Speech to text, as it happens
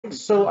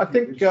So I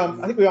think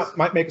we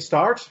might make a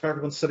start. If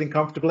everyone's sitting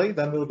comfortably,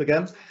 then we'll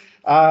begin.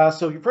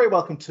 So you're very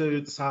welcome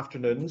to this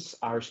afternoon's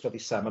Irish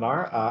Studies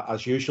seminar.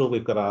 As usual,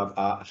 we've got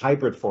a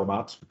hybrid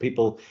format.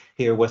 People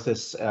here with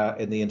us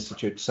in the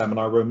Institute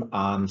seminar room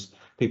and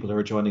people who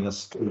are joining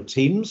us through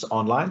Teams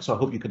online. So I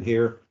hope you can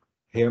hear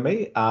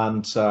me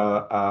and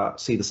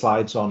see the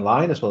slides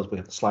online, as well as we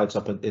have the slides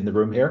up in the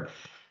room here.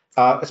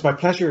 It's my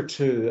pleasure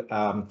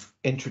to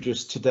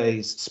introduce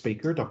today's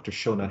speaker, Dr.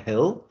 Shonagh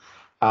Hill,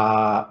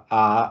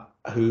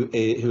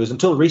 who has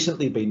until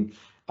recently been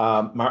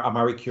a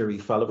Marie Curie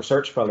fellow,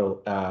 research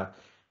fellow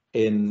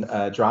in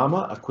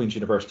drama at Queen's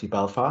University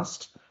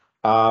Belfast,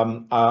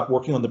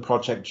 working on the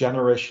project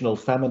Generational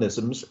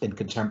Feminisms in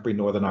Contemporary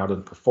Northern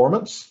Ireland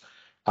Performance.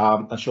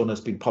 And Shonagh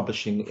has been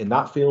publishing in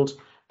that field,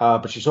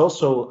 but she's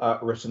also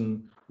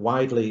written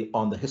widely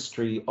on the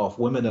history of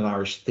women in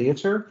Irish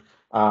theatre.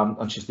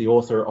 And she's the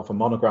author of a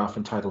monograph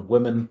entitled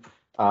Women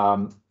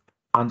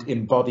and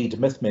Embodied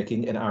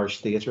Mythmaking in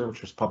Irish Theatre,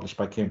 which was published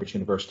by Cambridge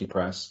University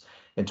Press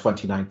in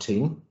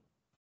 2019.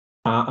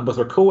 And with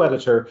her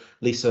co-editor,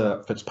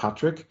 Lisa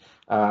Fitzpatrick,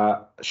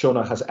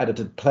 Shonagh has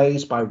edited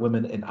Plays by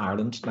Women in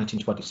Ireland,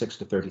 1926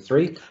 to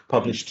 33,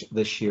 published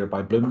this year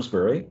by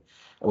Bloomsbury,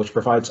 which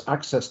provides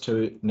access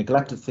to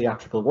neglected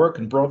theatrical work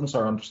and broadens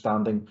our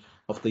understanding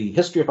of the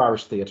history of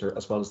Irish theatre,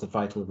 as well as the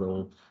vital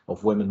role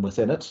of women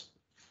within it.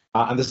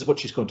 And this is what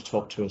she's going to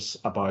talk to us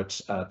about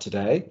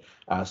today.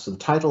 So the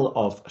title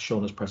of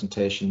Shonagh's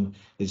presentation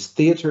is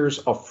Theatres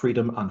of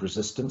Freedom and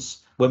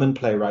Resistance, Women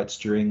Playwrights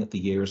During the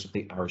Years of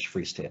the Irish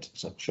Free State.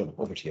 So Shonagh,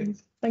 over to you.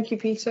 Thank you,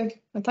 Peter,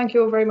 and thank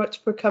you all very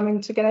much for coming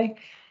today.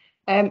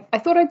 I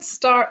thought I'd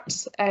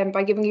start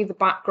by giving you the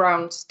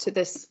background to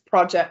this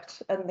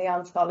project and the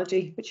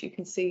anthology, which you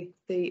can see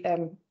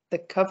the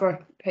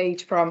cover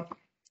page from.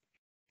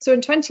 So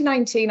in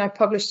 2019, I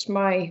published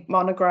my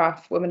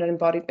monograph, Women and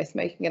Embodied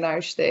Mythmaking in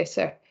Irish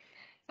Theatre.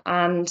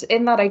 And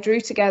in that, I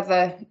drew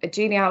together a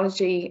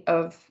genealogy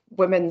of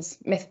women's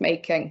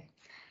mythmaking.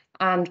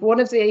 And one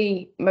of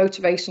the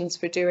motivations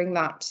for doing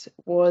that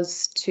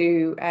was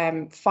to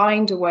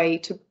find a way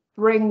to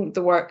bring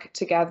the work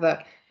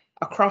together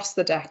across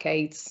the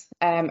decades,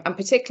 and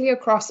particularly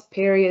across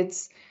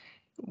periods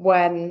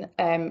when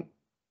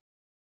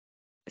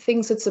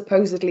things had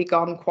supposedly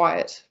gone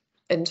quiet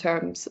in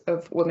terms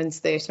of women's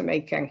theatre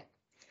making.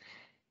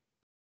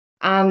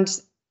 And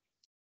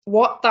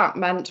what that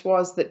meant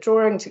was that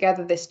drawing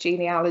together this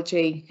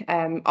genealogy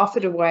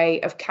offered a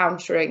way of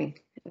countering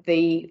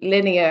the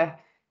linear,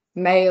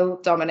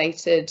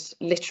 male-dominated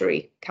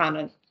literary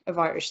canon of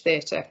Irish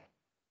theatre.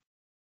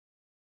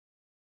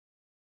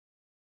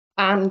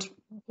 And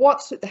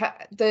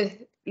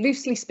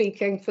loosely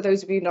speaking, for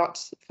those of you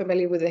not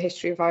familiar with the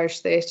history of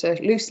Irish theatre,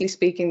 loosely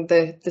speaking,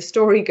 the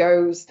story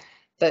goes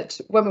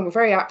that women were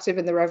very active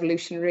in the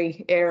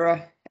revolutionary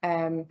era,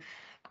 and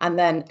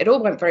then it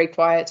all went very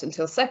quiet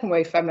until second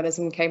wave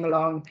feminism came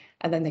along,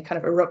 and then they kind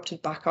of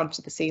erupted back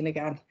onto the scene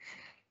again.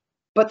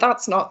 But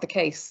that's not the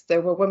case.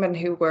 There were women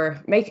who were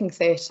making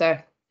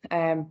theatre,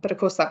 but of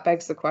course that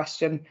begs the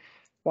question,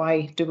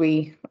 why do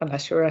we,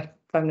 unless you're a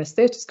feminist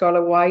theatre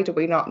scholar, why do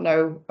we not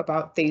know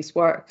about these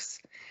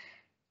works?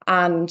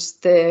 And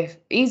the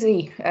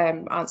easy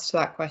answer to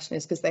that question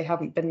is because they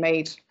haven't been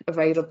made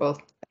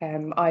available,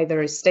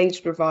 either as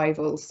staged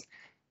revivals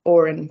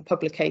or in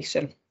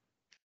publication.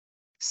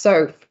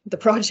 So the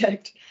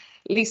project,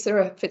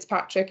 Lisa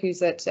Fitzpatrick,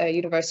 who's at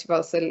University of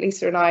Ulster,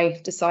 Lisa and I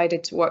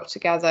decided to work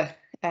together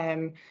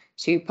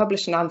to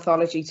publish an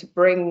anthology to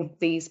bring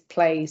these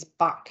plays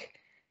back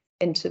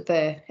into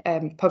the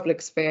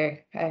public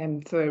sphere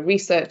for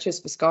researchers,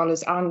 for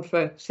scholars, and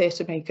for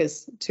theatre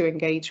makers to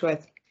engage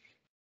with.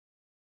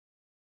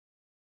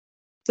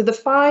 So the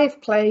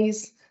 5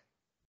 plays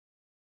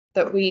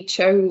that we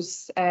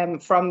chose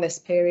from this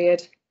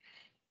period: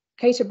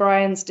 Kate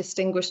O'Brien's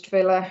Distinguished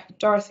Villa,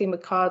 Dorothy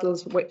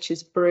McCardle's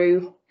Witch's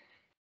Brew,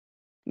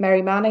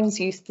 Mary Manning's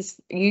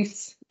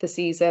Youth's the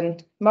Season,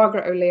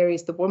 Margaret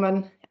O'Leary's The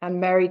Woman,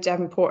 and Mary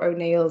Devonport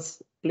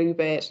O'Neill's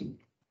Bluebird.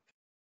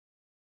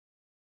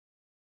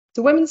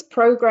 So women's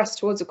progress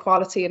towards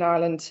equality in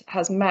Ireland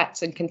has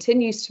met and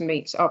continues to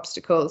meet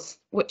obstacles,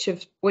 which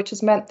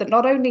has meant that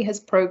not only has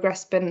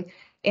progress been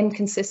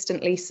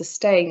inconsistently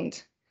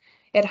sustained,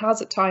 it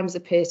has at times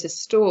appeared to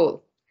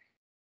stall.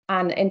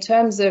 And in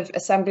terms of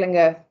assembling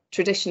a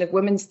tradition of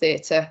women's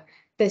theatre,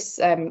 this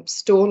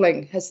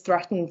stalling has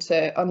threatened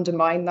to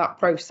undermine that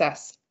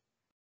process.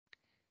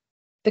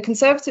 The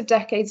conservative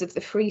decades of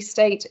the Free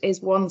State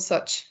is one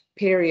such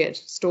period,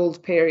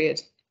 stalled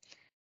period.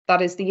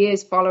 That is the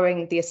years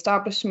following the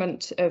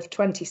establishment of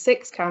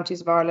 26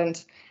 counties of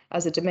Ireland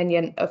as a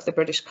dominion of the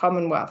British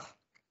Commonwealth.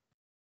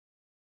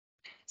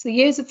 So the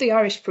years of the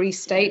Irish Free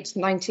State,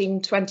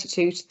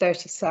 1922 to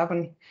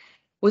 37,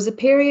 was a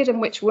period in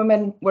which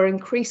women were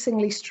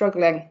increasingly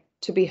struggling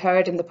to be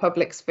heard in the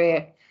public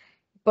sphere,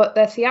 but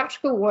their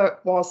theatrical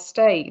work was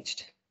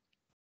staged.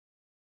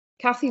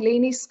 Cathy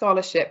Leaney's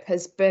scholarship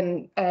has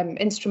been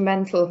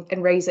instrumental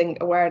in raising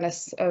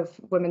awareness of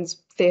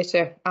women's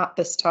theatre at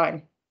this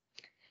time.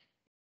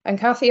 And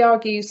Cathy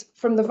argues,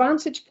 from the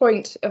vantage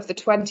point of the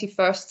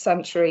 21st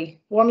century,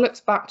 one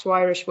looks back to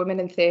Irish women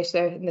in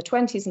theatre in the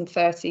 20s and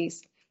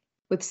 30s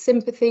with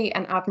sympathy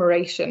and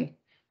admiration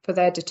for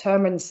their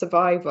determined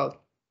survival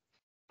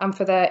and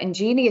for their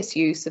ingenious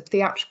use of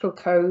theatrical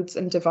codes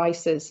and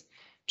devices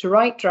to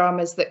write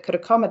dramas that could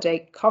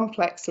accommodate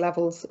complex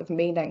levels of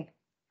meaning.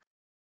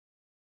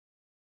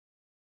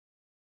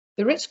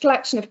 The rich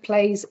collection of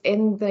plays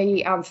in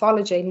the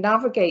anthology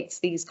navigates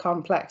these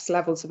complex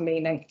levels of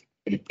meaning.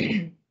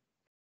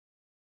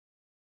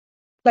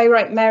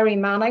 Playwright Mary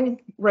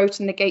Manning wrote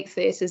in the Gate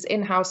Theatre's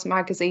in-house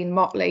magazine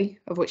Motley,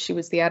 of which she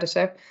was the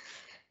editor,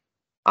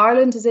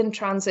 "Ireland is in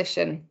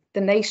transition.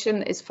 The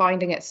nation is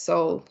finding its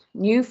soul.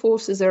 New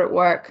forces are at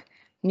work.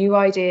 New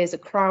ideas are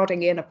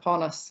crowding in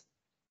upon us."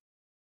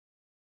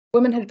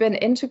 Women had been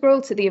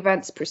integral to the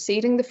events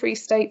preceding the Free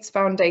State's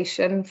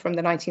foundation, from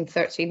the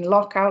 1913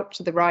 lockout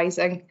to the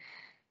Rising,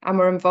 and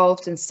were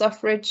involved in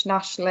suffrage,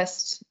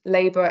 nationalist,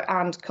 labour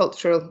and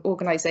cultural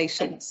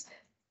organisations.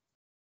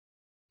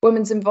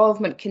 Women's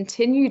involvement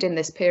continued in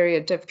this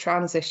period of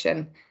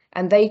transition,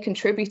 and they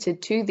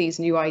contributed to these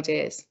new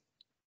ideas.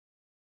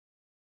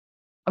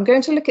 I'm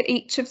going to look at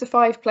each of the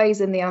 5 plays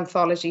in the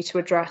anthology to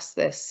address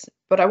this,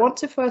 but I want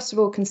to first of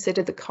all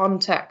consider the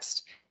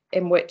context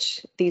in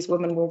which these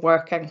women were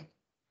working.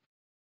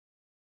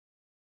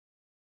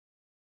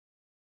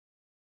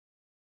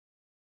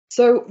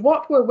 So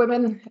what were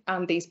women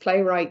and these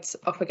playwrights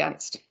up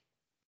against?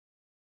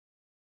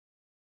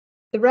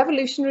 The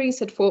revolutionaries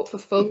had fought for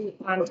full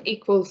and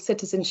equal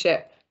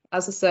citizenship,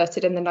 as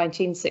asserted in the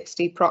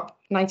 1916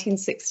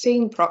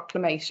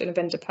 Proclamation of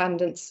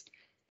Independence,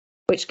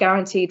 which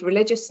guaranteed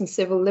religious and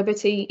civil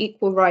liberty,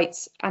 equal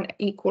rights and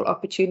equal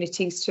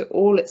opportunities to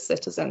all its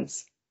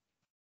citizens.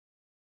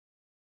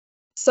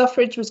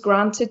 Suffrage was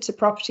granted to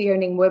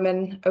property-owning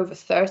women over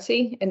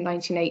 30 in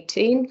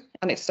 1918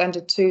 and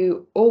extended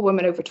to all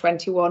women over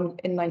 21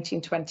 in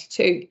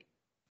 1922.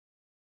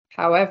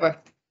 However,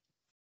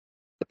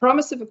 the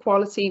promise of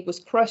equality was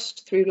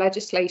crushed through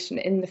legislation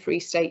in the Free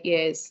State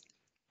years,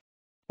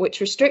 which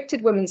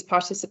restricted women's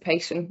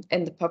participation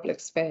in the public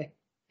sphere.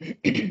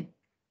 In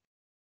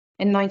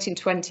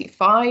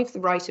 1925, the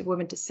right of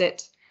women to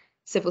sit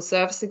civil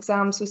service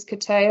exams was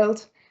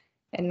curtailed.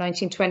 In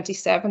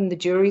 1927, the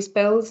Juries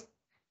Bill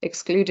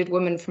excluded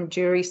women from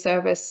jury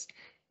service.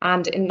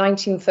 And in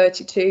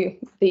 1932,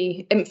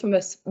 the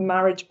infamous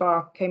marriage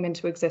bar came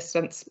into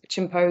existence, which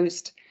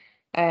imposed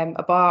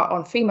a bar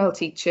on female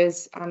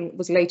teachers and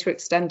was later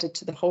extended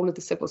to the whole of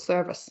the civil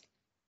service.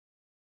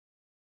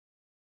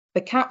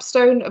 The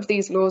capstone of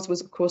these laws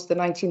was, of course, the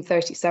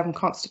 1937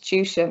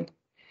 Constitution,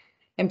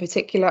 in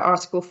particular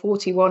Article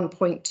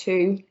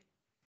 41.2,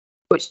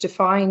 which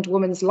defined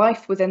woman's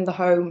life within the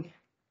home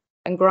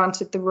and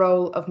granted the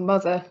role of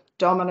mother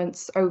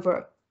dominance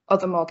over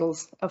other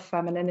models of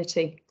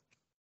femininity.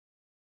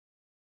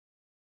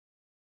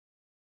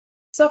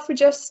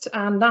 Suffragist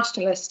and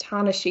nationalist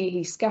Hannah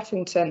Sheehy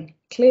Skeffington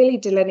clearly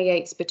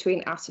delineates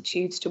between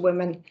attitudes to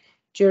women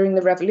during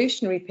the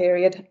revolutionary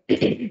period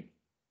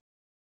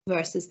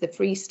versus the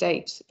Free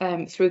State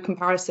through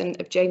comparison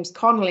of James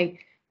Connolly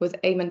with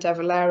Eamon de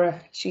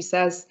Valera. She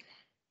says,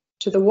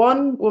 "To the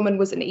one, woman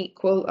was an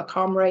equal, a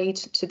comrade;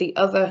 to the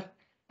other,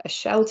 a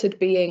sheltered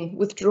being,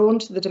 withdrawn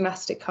to the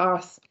domestic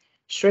hearth,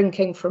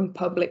 shrinking from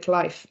public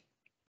life."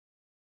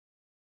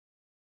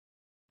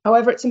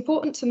 However, it's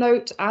important to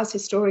note, as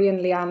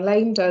historian Leanne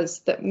Lane does,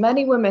 that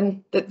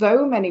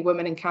though many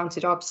women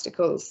encountered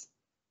obstacles,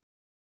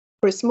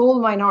 for a small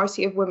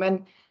minority of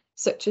women,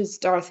 such as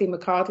Dorothy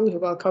McArdle,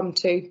 who I'll come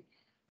to,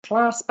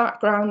 class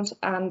background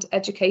and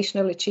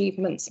educational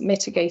achievements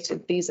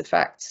mitigated these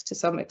effects to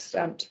some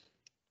extent.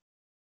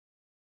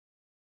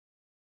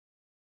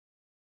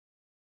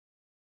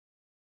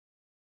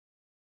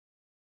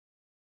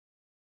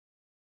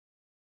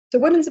 So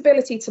women's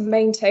ability to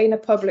maintain a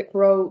public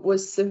role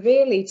was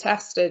severely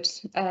tested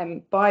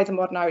by the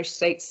modern Irish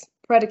state's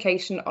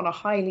predication on a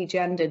highly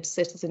gendered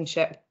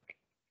citizenship.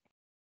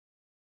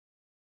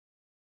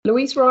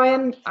 Louise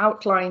Ryan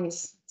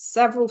outlines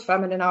several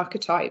feminine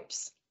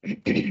archetypes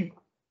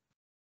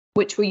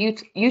which were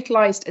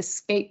utilised as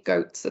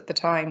scapegoats at the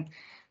time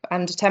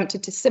and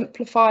attempted to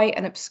simplify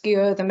and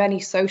obscure the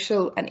many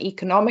social and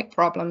economic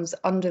problems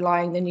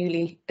underlying the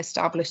newly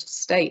established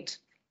state.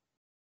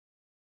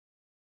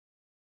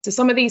 So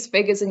some of these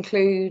figures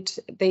include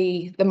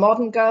the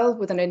modern girl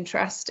with an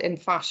interest in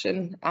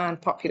fashion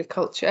and popular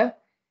culture,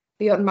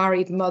 the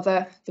unmarried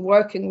mother, the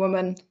working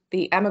woman,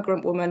 the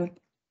emigrant woman,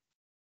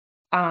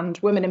 and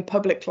women in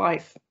public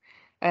life,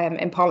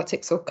 in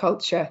politics or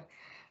culture.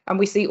 And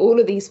we see all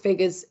of these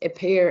figures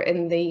appear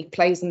in the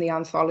plays in the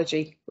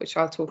anthology, which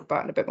I'll talk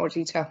about in a bit more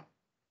detail.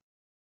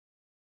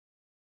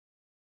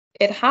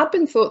 It had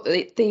been thought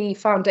that the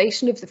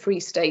foundation of the Free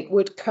State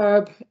would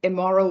curb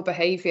immoral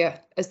behaviour,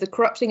 as the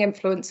corrupting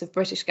influence of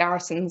British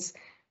garrisons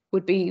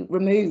would be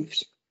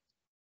removed.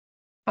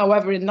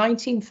 However, in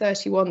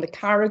 1931, the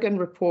Carrigan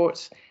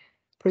Report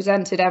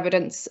presented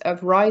evidence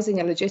of rising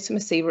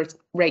illegitimacy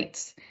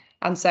rates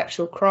and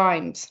sexual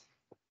crimes.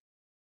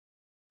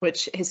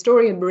 which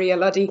historian Maria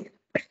Luddy,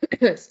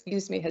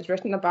 excuse me, has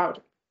written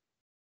about.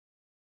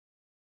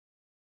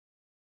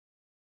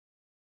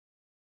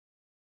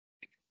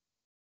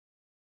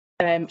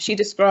 She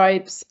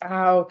describes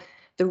how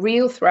the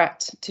real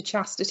threat to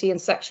chastity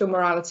and sexual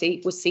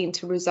morality was seen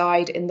to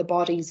reside in the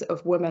bodies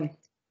of women,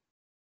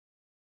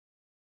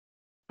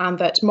 and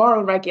that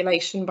moral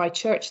regulation by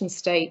church and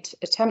state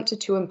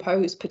attempted to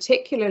impose,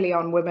 particularly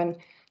on women,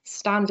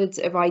 standards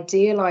of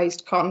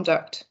idealised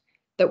conduct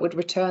that would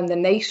return the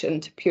nation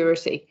to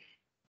purity.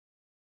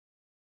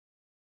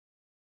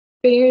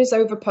 Fears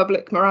over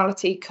public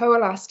morality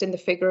coalesced in the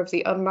figure of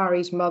the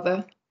unmarried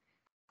mother,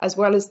 as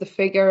well as the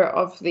figure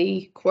of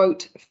the,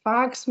 quote,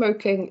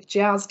 fag-smoking,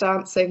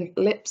 jazz-dancing,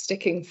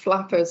 lip-sticking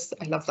flappers,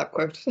 I love that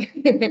quote,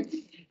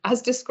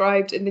 as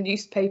described in the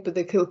newspaper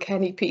The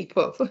Kilkenny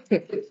People.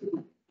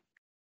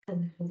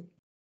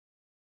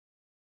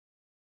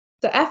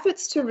 The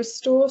efforts to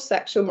restore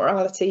sexual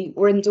morality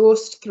were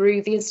endorsed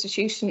through the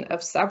institution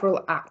of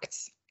several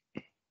acts,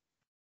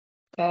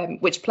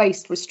 which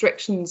placed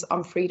restrictions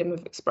on freedom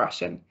of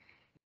expression.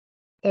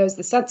 There's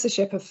the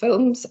Censorship of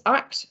Films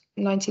Act,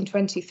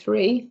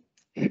 1923,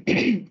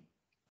 the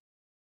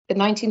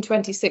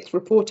 1926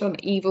 Report on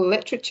Evil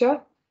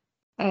Literature,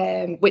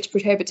 which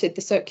prohibited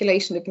the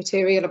circulation of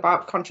material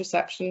about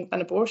contraception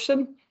and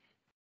abortion,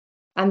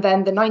 and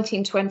then the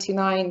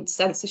 1929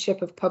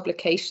 Censorship of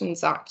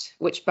Publications Act,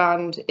 which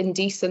banned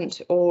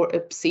indecent or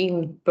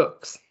obscene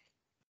books.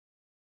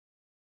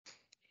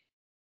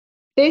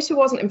 Theatre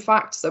wasn't in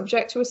fact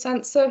subject to a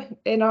censor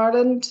in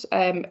Ireland.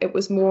 It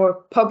was more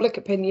public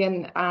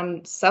opinion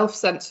and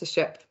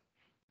self-censorship,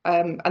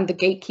 and the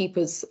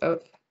gatekeepers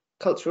of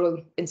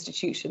cultural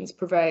institutions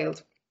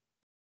prevailed.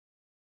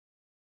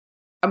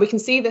 And we can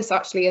see this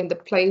actually in the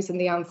plays in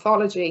the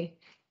anthology.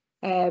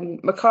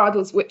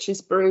 McArdle's Witch's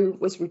Brew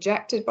was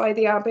rejected by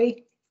the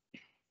Abbey.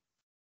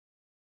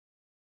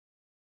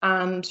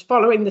 And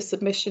following the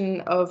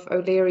submission of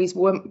O'Leary's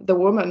The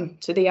Woman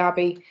to the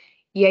Abbey,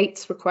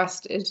 Yeats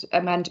requested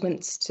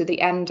amendments to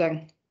the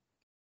ending.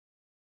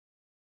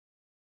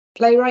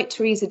 Playwright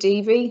Teresa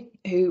Deevy,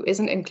 who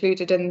isn't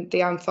included in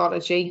the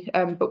anthology,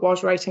 but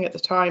was writing at the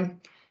time,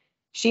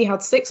 she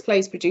had 6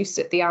 plays produced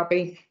at the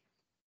Abbey,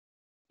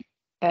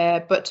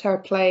 but her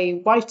play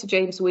Wife to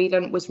James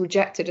Whelan was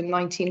rejected in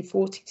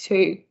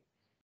 1942.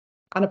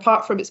 And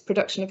apart from its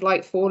production of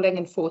Light Falling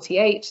in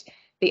 1948,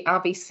 the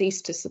Abbey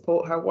ceased to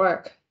support her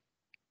work.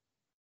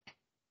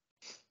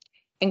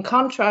 In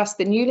contrast,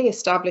 the newly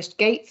established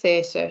Gate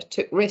Theatre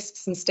took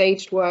risks and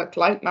staged work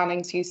like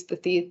Manning's Youth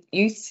the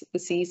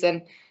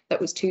Season that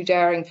was too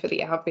daring for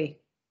the Abbey.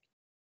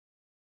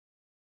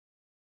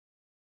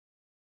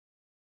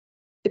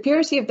 The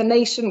purity of the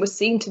nation was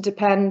seen to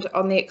depend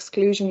on the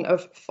exclusion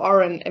of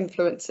foreign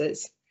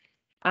influences,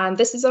 and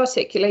this is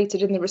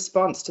articulated in the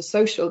response to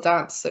social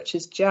dance such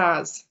as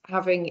jazz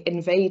having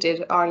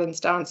invaded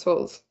Ireland's dance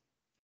halls.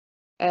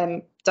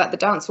 That the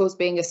dance halls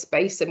being a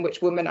space in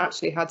which women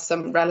actually had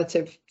some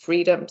relative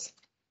freedoms.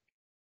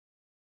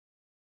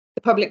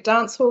 The Public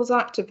Dance Halls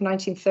Act of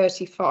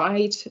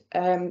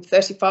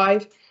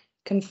 1935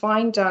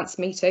 confined dance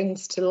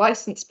meetings to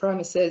licensed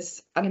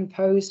premises and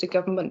imposed a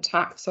government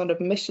tax on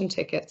admission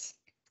tickets.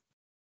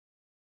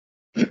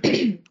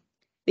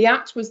 The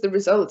act was the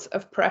result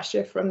of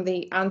pressure from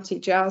the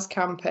anti-jazz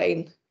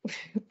campaign,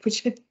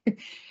 which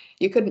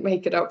you couldn't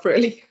make it up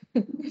really.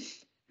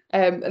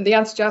 And the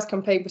anti-jazz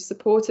campaign was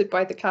supported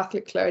by the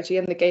Catholic clergy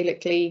and the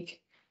Gaelic League,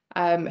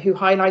 who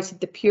highlighted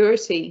the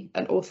purity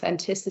and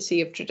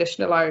authenticity of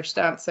traditional Irish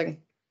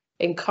dancing,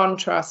 in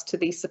contrast to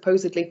the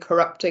supposedly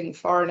corrupting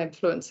foreign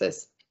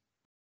influences.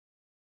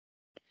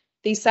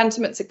 These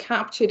sentiments are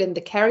captured in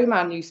the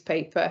Kerryman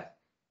newspaper,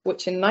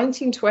 which in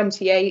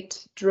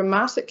 1928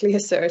 dramatically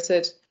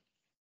asserted,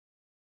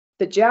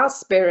 "The jazz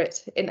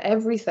spirit in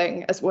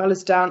everything, as well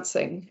as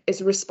dancing,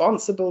 is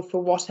responsible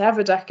for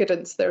whatever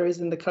decadence there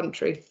is in the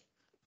country."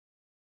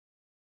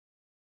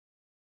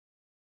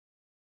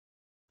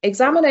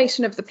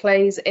 Examination of the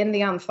plays in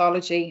the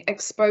anthology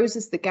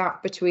exposes the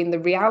gap between the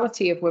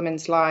reality of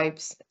women's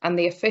lives and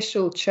the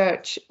official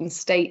church and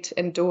state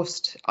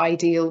endorsed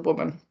ideal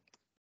woman.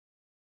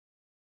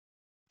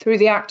 Through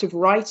the act of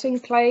writing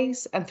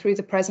plays and through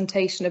the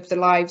presentation of the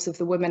lives of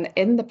the women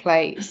in the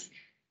plays,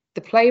 the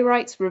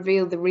playwrights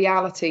reveal the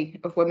reality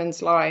of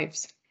women's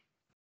lives.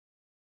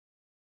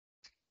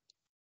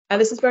 And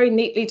this is very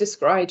neatly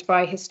described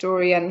by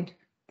historian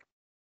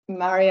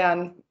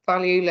Marianne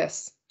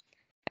Valulis,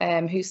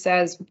 who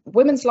says,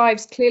 women's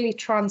lives clearly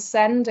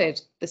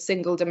transcended the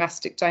single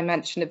domestic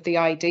dimension of the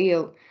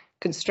ideal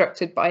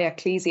constructed by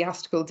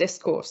ecclesiastical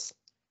discourse.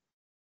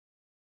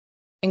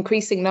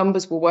 Increasing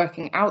numbers were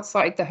working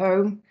outside the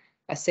home,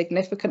 a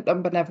significant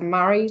number never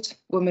married,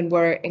 women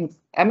were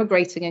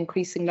emigrating in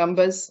increasing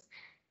numbers,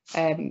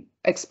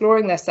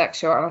 exploring their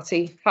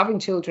sexuality, having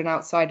children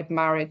outside of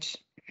marriage.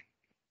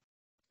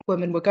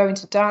 Women were going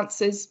to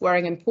dances,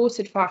 wearing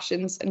imported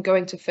fashions and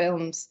going to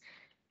films,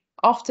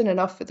 often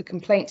enough for the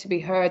complaint to be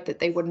heard that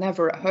they were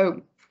never at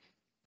home.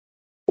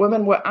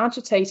 Women were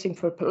agitating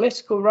for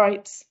political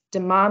rights,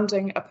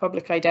 demanding a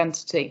public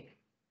identity.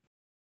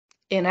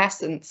 In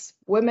essence,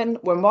 women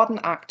were modern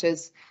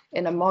actors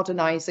in a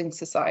modernising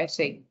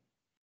society.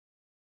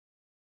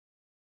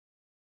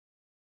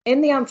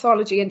 In the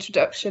anthology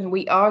introduction,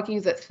 we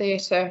argue that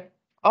theatre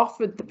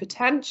offered the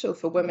potential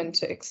for women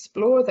to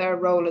explore their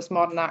role as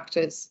modern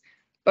actors,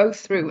 both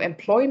through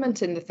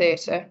employment in the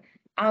theatre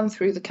and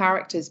through the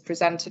characters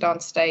presented on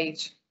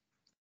stage.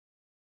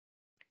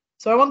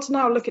 So I want to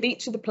now look at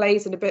each of the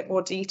plays in a bit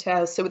more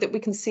detail so that we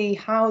can see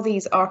how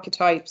these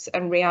archetypes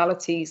and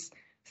realities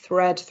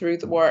thread through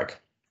the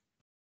work.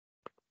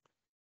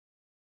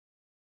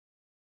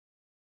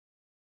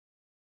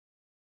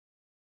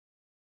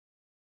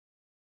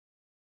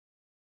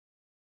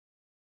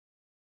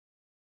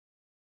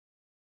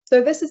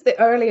 So this is the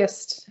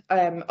earliest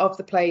of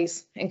the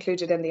plays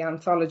included in the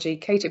anthology,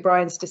 Kate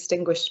O'Brien's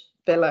Distinguished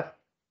Villa.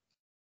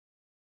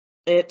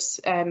 It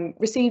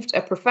received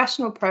a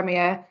professional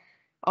premiere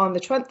on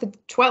the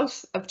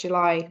 12th of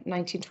July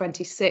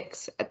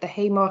 1926 at the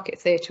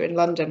Haymarket Theatre in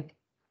London.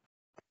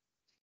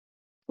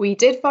 We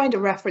did find a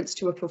reference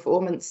to a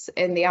performance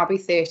in the Abbey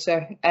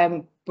Theatre,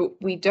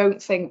 but we don't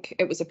think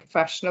it was a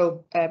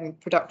professional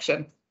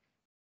production.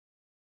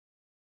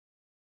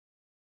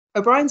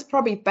 O'Brien's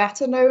probably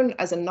better known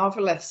as a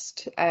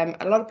novelist. A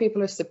lot of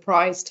people are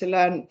surprised to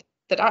learn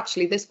that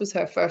actually this was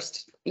her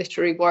first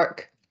literary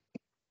work,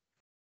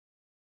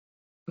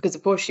 because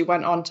of course she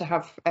went on to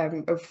have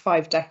over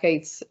 5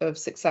 decades of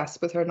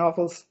success with her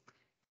novels.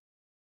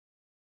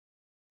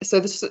 So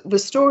the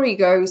story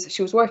goes,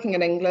 she was working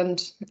in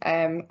England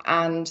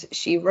and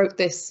she wrote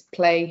this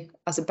play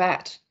as a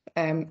bet,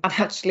 and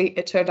actually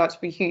it turned out to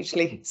be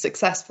hugely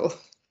successful.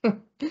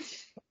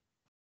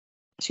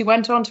 She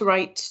went on to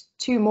write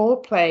 2 more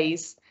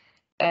plays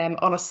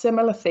on a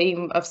similar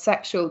theme of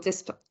sexual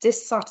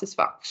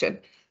dissatisfaction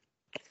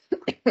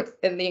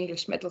in the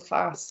English middle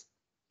class.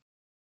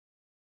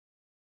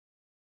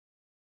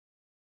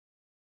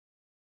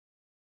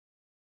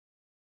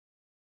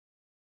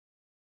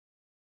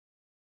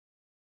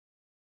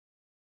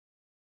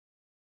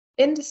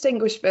 In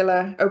Distinguished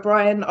Villa,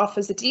 O'Brien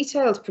offers a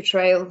detailed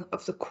portrayal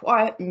of the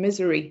quiet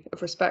misery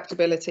of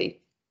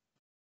respectability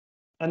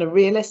and a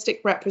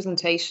realistic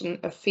representation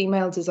of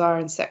female desire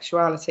and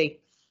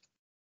sexuality.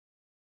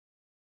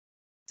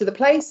 So the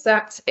play is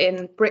set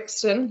in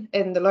Brixton,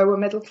 in the lower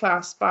middle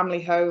class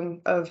family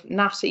home of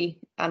Natty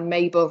and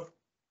Mabel,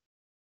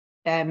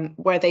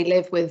 where they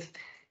live with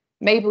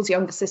Mabel's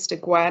younger sister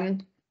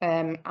Gwen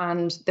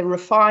and the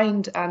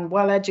refined and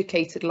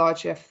well-educated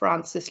lodger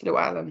Francis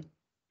Llewellyn.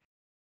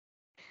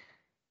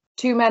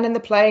 2 men in the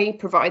play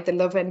provide the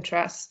love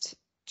interest,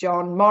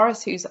 John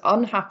Morris, who's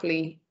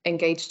unhappily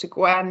engaged to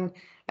Gwen,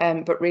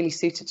 but really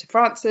suited to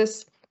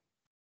Francis,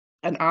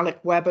 and Alec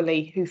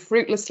Webberley, who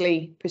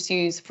fruitlessly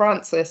pursues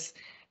Francis,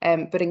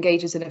 but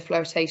engages in a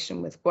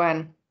flirtation with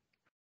Gwen.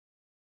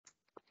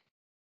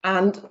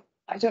 And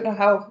I don't know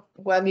how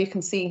well you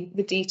can see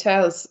the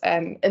details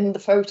in the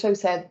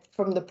photos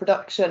from the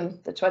production,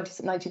 the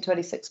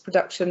 1926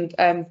 production,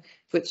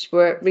 which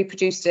were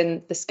reproduced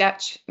in the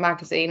Sketch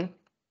magazine.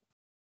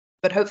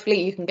 But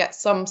hopefully you can get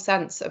some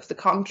sense of the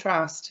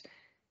contrast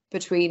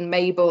between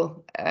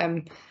Mabel,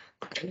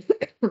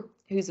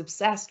 who's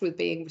obsessed with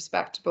being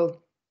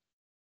respectable,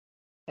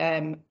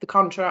 the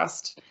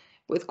contrast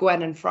with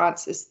Gwen and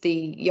Francis, the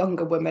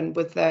younger women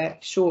with their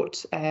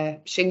short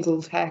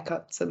shingled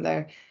haircuts and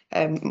their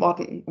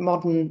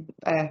modern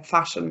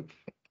fashion,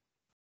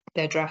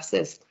 their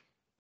dresses.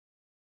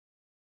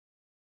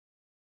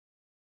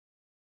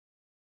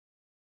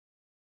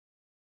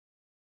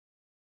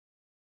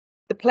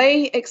 The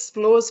play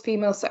explores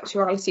female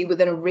sexuality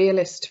within a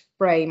realist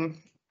frame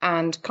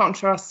and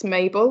contrasts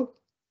Mabel,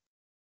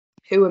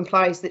 who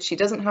implies that she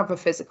doesn't have a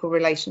physical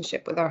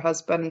relationship with her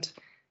husband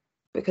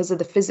because of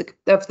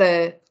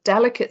the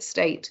delicate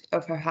state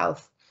of her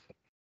health,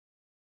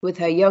 with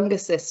her younger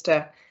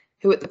sister,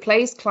 who at the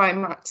play's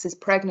climax is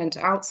pregnant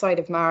outside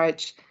of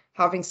marriage,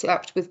 having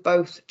slept with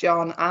both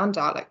John and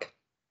Alec.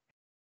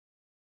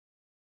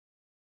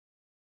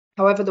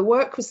 However, the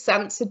work was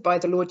censored by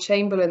the Lord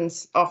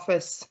Chamberlain's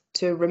office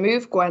to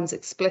remove Gwen's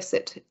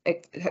explicit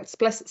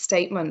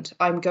statement,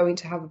 "I'm going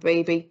to have a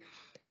baby,"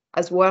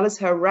 as well as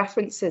her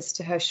references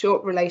to her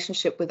short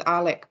relationship with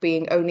Alec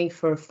being only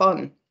for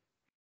fun.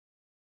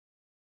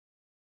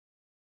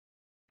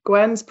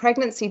 Gwen's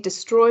pregnancy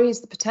destroys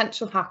the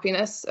potential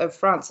happiness of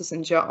Francis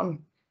and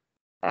John.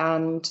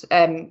 And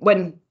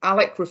when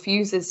Alec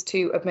refuses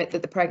to admit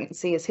that the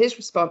pregnancy is his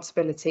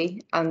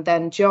responsibility, and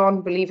then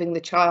John, believing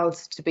the child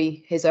to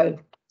be his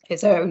own,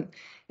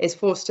 is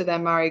forced to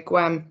then marry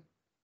Gwen.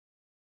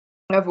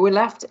 However, we're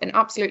left in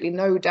absolutely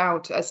no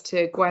doubt as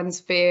to Gwen's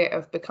fear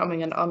of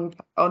becoming an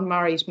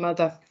unmarried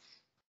mother.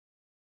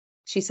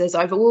 She says,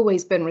 "I've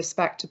always been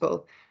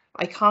respectable.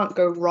 I can't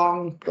go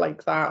wrong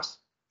like that."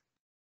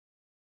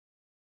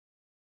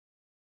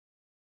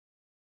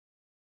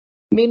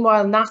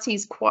 Meanwhile,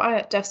 Natty's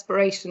quiet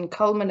desperation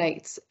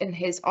culminates in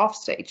his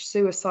offstage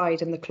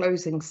suicide in the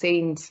closing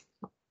scenes,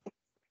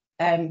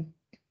 where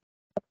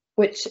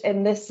which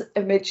in this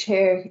image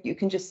here, you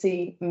can just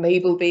see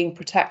Mabel being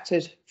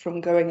protected from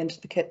going into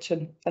the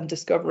kitchen and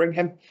discovering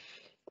him.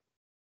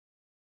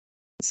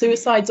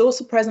 Suicide's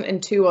also present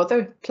in two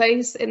other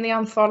plays in the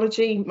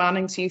anthology,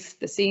 Manning's Youth,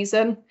 The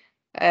Season,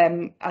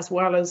 as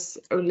well as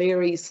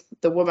O'Leary's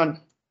The Woman.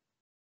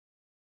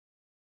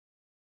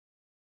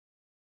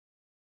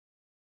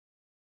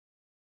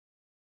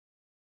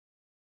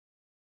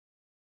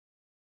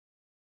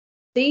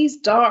 These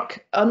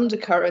dark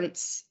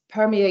undercurrents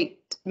permeate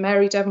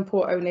Mary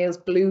Devonport O'Neill's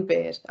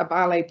Bluebeard, a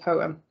ballet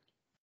poem.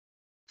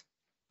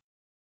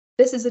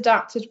 This is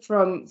adapted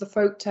from the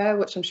folk tale,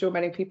 which I'm sure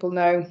many people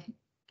know,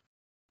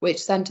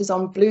 which centres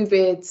on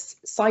Bluebeard's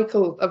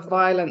cycle of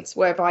violence,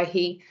 whereby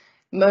he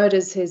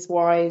murders his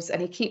wives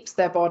and he keeps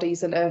their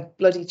bodies in a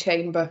bloody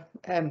chamber,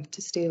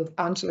 to steal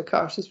Angela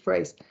Carter's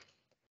phrase.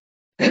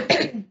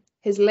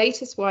 His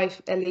latest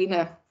wife,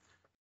 Elena,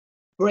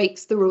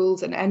 breaks the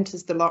rules and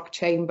enters the locked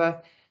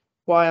chamber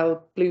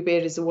while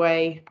Bluebeard is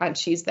away, and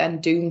she's then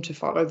doomed to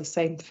follow the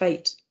same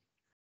fate.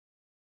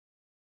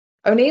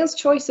 O'Neill's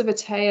choice of a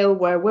tale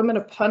where women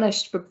are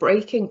punished for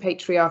breaking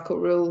patriarchal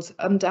rules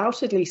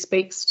undoubtedly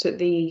speaks to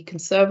the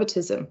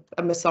conservatism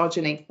and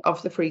misogyny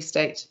of the Free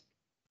State.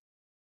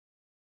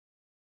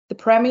 The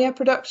premiere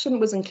production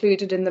was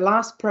included in the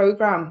last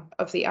programme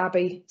of the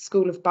Abbey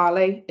School of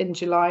Ballet in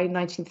July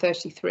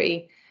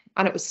 1933,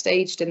 and it was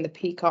staged in the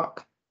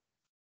Peacock.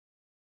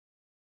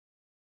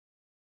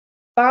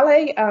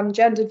 Ballet and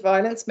gendered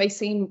violence may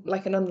seem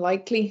like an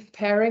unlikely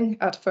pairing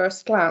at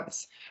first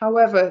glance.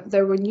 However,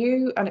 there were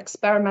new and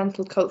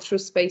experimental cultural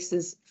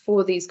spaces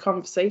for these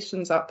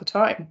conversations at the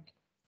time.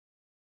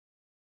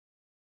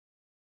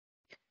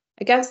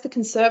 Against the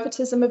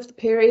conservatism of the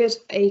period,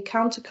 a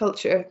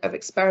counterculture of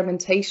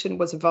experimentation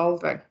was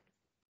evolving.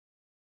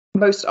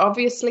 Most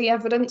obviously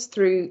evidenced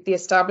through the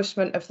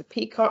establishment of the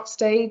Peacock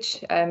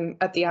stage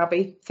at the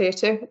Abbey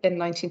Theatre in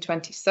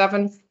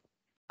 1927,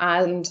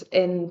 and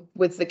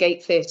with the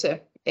Gate Theatre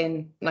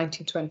in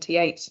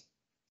 1928.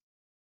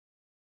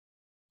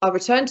 I'll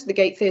return to the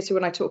Gate Theatre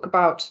when I talk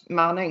about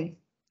Manning,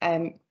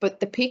 but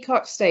the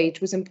Peacock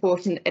stage was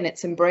important in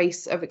its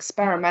embrace of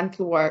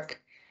experimental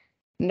work,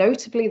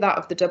 notably that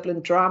of the Dublin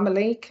Drama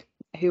League,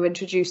 who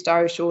introduced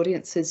Irish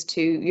audiences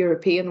to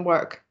European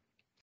work.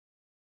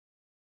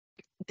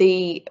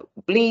 The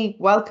League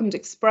welcomed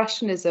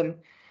expressionism,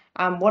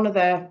 and one of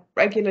their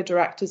regular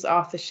directors,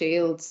 Arthur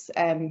Shields,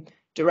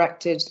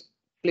 directed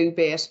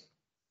Bluebeard.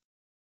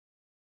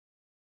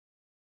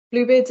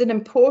 Bluebeard's an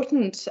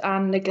important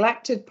and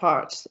neglected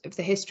part of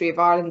the history of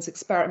Ireland's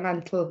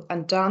experimental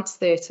and dance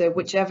theatre,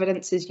 which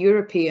evidences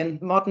European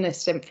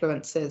modernist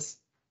influences.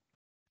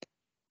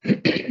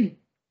 The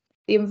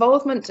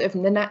involvement of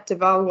Ninette de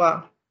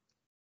Valois,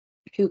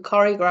 who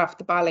choreographed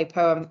the ballet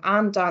poem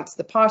and danced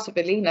the part of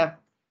Elena,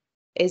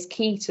 is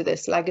key to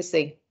this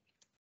legacy.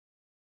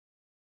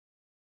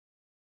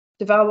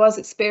 De Valois'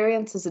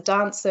 experience as a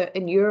dancer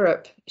in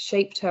Europe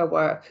shaped her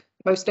work,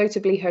 most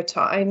notably her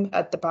time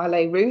at the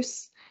Ballet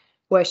Russe,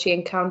 where she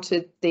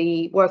encountered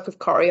the work of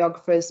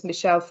choreographers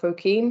Michel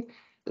Fokine,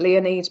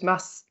 Leonid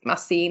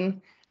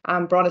Massine,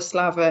 and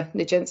Bronislava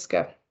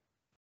Nijinská.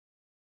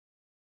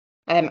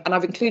 And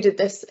I've included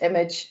this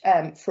image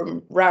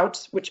from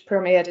Rout, which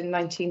premiered in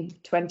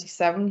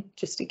 1927,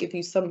 just to give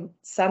you some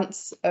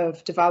sense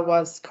of de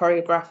Valois'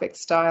 choreographic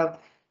style.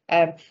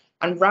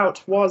 And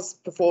Rout was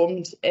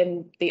performed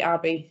in the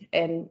Abbey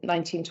in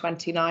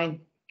 1929.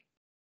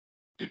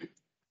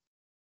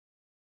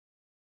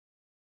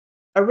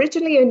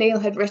 Originally, O'Neill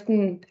had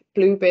written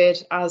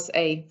Bluebeard as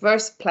a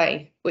verse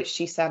play, which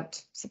she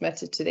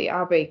submitted to the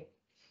Abbey.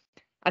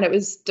 And it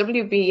was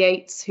W.B.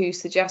 Yeats who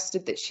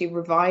suggested that she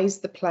revise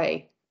the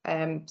play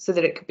so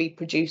that it could be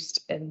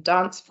produced in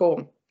dance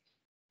form,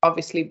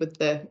 obviously with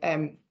the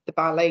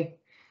ballet,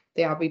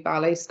 the Abbey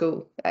Ballet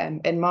School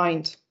in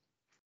mind.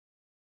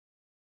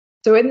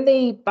 So in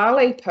the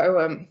ballet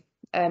poem,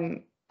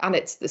 and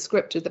it's the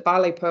script of the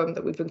ballet poem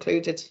that we've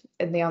included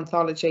in the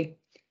anthology,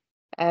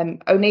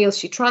 O'Neill,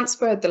 she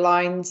transferred the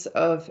lines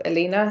of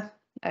Elena,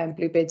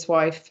 Bluebeard's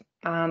wife,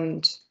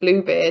 and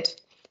Bluebeard,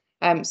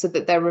 so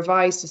that they're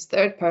revised as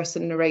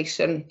third-person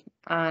narration,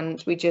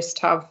 and we just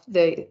have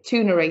the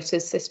two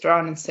narrators, Sister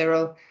Anne and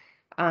Cyril,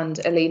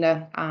 and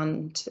Elena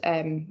and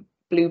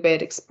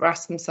Bluebeard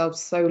express themselves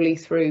solely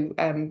through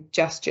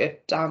gesture,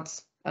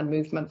 dance, and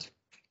movement.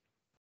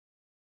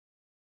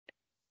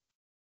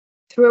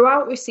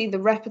 Throughout, we see the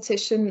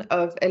repetition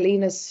of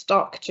Elena's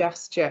stock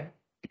gesture,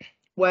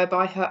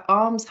 whereby her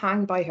arms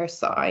hang by her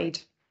side,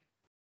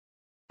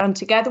 and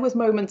together with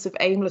moments of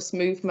aimless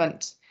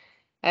movement,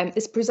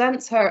 this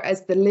presents her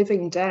as the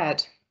living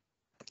dead,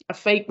 a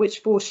fate which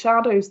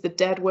foreshadows the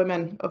dead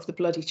women of the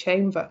bloody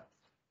chamber.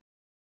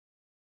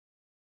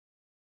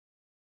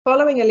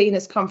 Following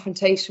Elena's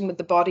confrontation with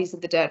the bodies of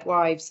the dead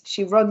wives,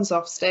 she runs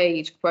off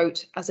stage,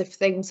 quote, as if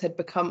things had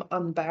become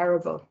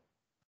unbearable.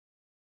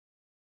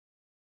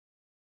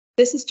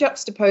 This is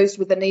juxtaposed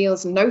with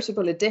O'Neill's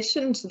notable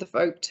addition to the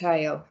folk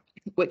tale,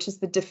 which is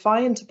the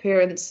defiant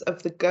appearance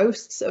of the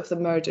ghosts of the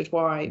murdered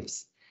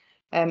wives,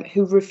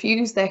 who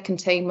refuse their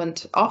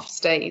containment off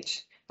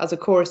stage as a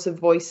chorus of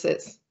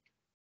voices.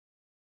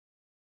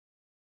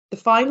 The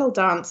final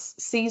dance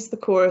sees the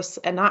chorus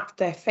enact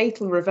their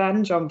fatal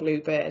revenge on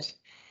Bluebeard,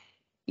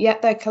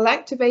 yet their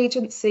collective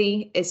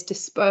agency is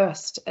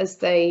dispersed as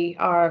they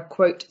are,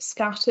 quote,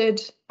 scattered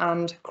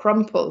and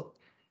crumple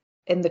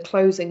in the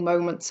closing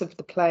moments of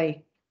the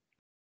play.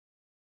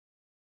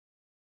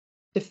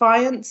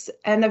 Defiance,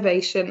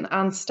 innovation,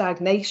 and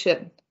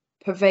stagnation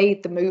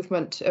pervade the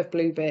movement of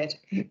Bluebeard,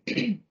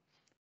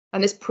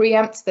 and this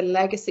preempts the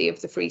legacy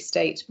of the Free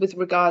State with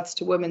regards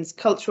to women's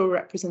cultural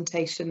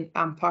representation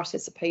and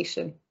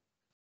participation.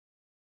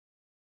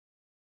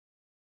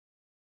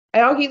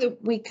 I argue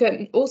that we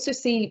can also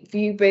see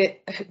Bluebeard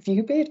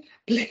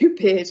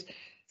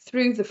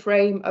through the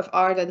frame of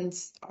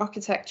Ireland's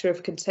architecture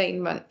of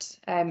containment,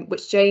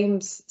 which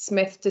James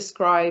Smith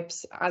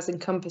describes as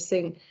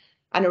encompassing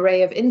an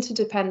array of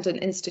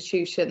interdependent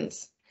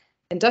institutions,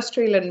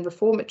 industrial and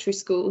reformatory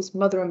schools,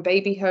 mother and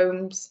baby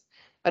homes,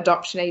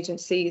 adoption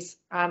agencies,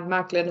 and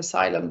Magdalen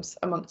asylums,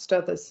 amongst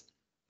others.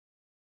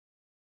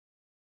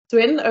 So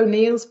in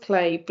O'Neill's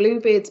play,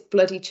 Bluebeard's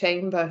Bloody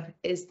Chamber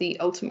is the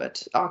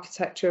ultimate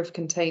architecture of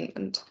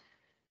containment,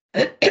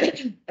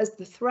 as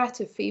the threat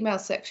of female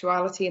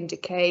sexuality and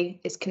decay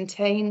is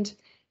contained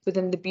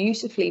within the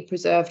beautifully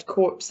preserved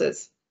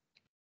corpses.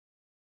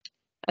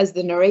 As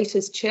the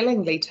narrators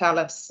chillingly tell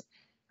us,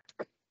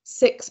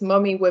 6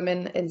 mummy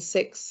women in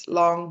 6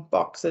 long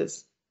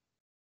boxes.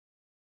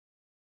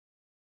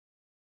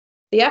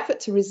 The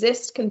effort to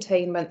resist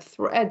containment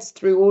threads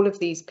through all of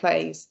these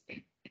plays.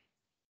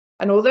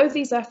 And although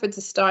these efforts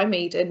are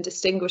stymied in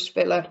Distinguished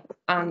Villa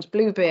and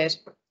Bluebeard,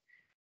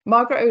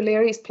 Margaret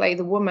O'Leary's play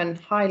The Woman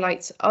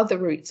highlights other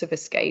routes of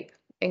escape,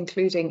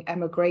 including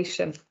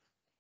emigration.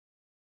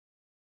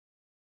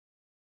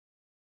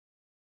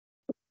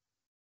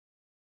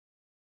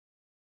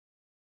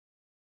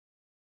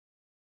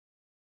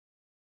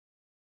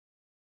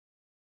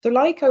 So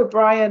like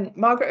O'Brien,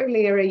 Margaret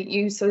O'Leary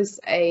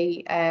uses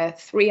a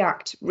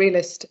 3-act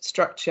realist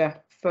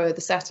structure for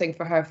the setting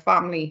for her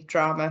family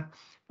drama,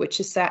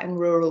 which is set in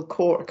rural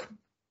Cork,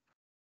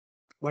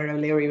 where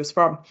O'Leary was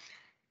from.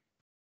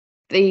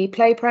 The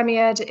play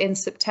premiered in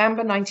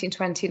September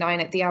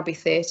 1929 at the Abbey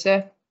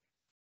Theatre,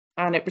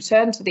 and it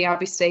returned to the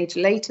Abbey stage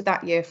later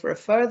that year for a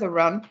further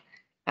run,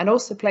 and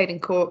also played in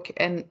Cork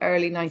in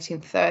early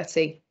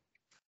 1930.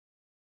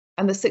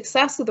 And the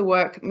success of the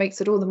work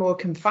makes it all the more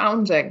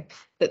confounding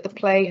that the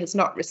play has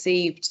not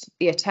received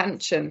the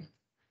attention,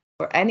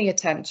 or any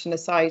attention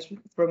aside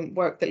from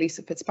work that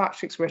Lisa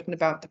Fitzpatrick's written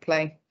about the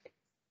play.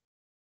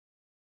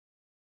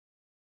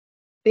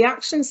 The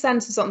action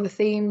centres on the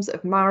themes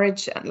of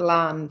marriage and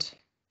land.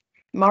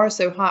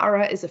 Maurice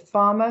O'Hara is a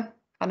farmer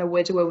and a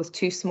widower with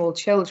 2 small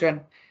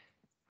children,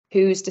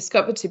 who's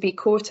discovered to be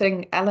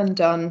courting Ellen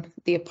Dunn,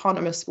 the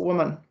eponymous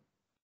woman.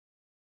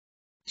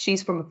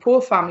 She's from a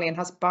poor family and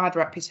has a bad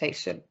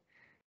reputation.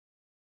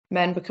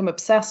 Men become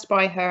obsessed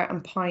by her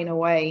and pine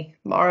away.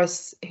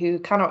 Maurice, who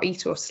cannot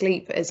eat or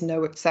sleep, is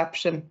no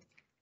exception.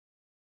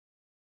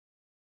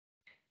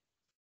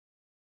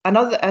 An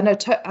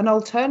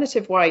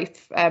alternative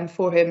wife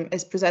for him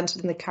is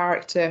presented in the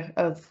character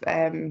of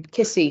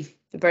Kitty,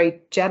 the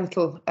very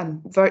gentle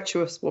and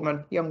virtuous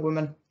young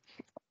woman.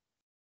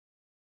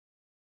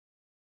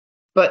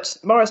 But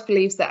Maurice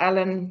believes that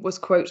Ellen was,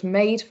 quote,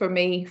 made for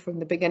me from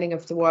the beginning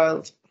of the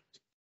world.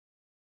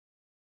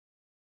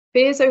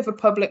 Fears over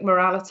public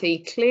morality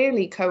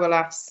clearly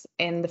coalesce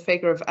in the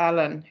figure of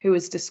Ellen, who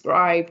is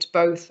described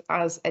both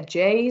as a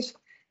jade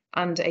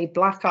and a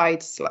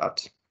black-eyed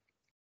slut.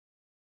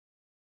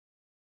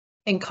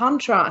 In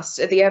contrast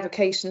are the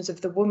evocations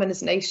of the woman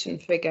as nation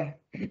figure,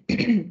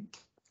 the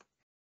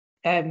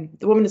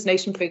woman as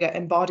nation figure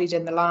embodied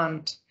in the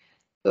land.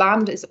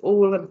 Land is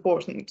all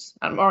important,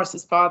 and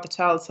Maurice's father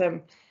tells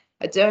him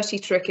a dirty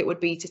trick it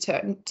would be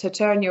to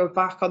turn your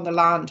back on the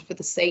land for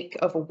the sake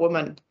of a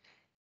woman,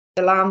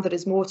 the land that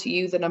is more to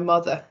you than a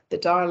mother, the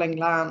darling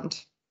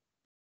land.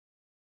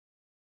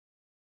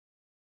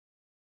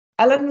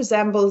 Ellen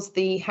resembles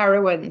the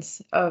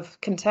heroines of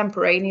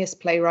contemporaneous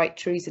playwright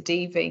Teresa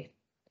Deevy.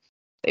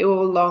 They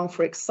all long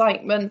for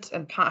excitement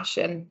and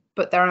passion,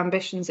 but their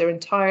ambitions are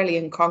entirely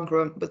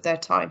incongruent with their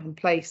time and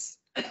place.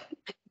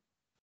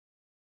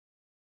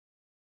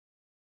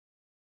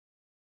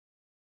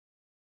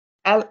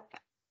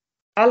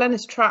 Ellen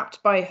is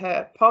trapped by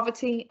her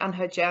poverty and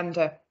her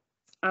gender,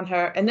 and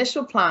her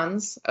initial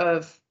plans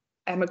of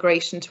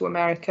emigration to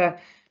America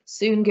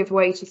soon give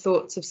way to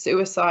thoughts of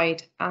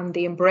suicide and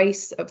the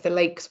embrace of the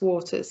lake's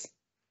waters.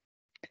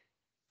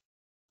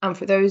 And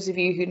for those of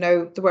you who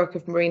know the work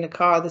of Marina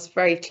Carr, this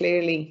very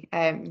clearly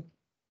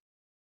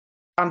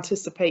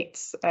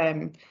anticipates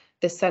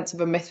this sense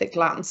of a mythic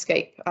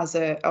landscape as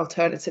an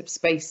alternative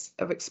space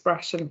of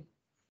expression.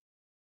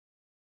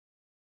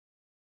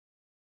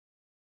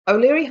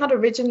 O'Leary had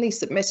originally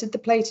submitted the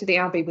play to the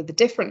Abbey with a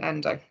different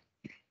ending.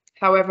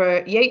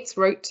 However, Yeats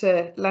wrote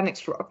to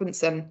Lennox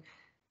Robinson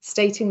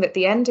stating that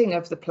the ending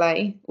of the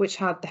play, which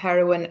had the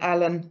heroine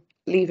Ellen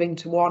leaving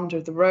to wander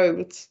the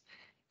roads,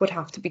 would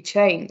have to be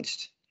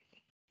changed.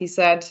 He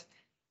said,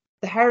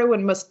 "The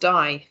heroine must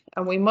die,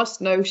 and we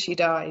must know she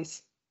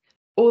dies.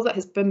 All that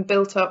has been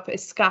built up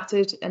is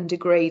scattered and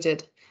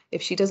degraded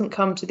if she doesn't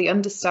come to the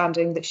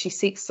understanding that she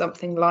seeks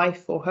something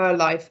life or her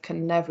life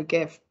can never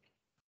give."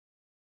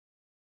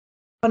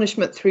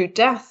 Punishment through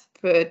death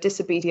for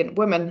disobedient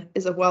women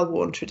is a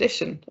well-worn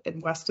tradition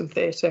in Western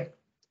theatre.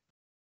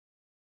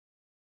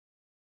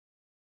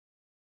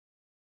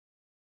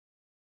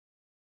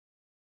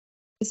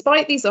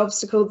 Despite these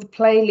obstacles, the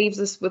play leaves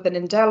us with an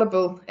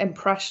indelible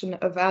impression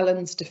of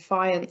Ellen's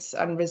defiance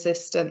and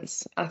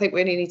resistance. I think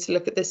we only need to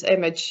look at this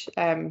image,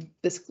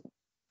 this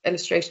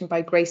illustration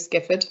by Grace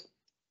Gifford,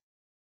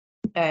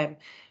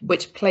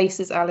 which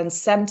places Ellen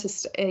centre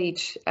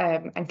stage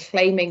and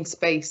claiming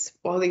space,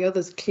 while the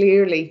others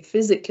clearly,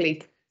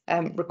 physically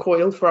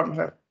recoil from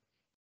her.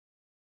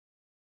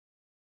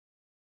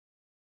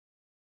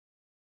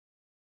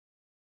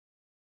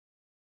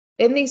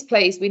 In these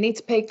plays, we need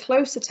to pay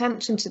close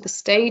attention to the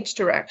stage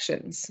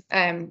directions,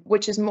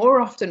 which is more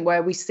often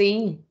where we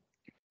see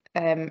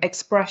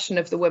expression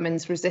of the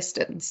women's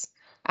resistance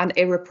and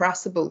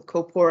irrepressible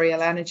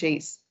corporeal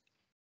energies.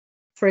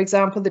 For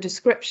example, the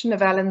description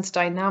of Ellen's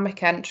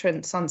dynamic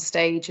entrance on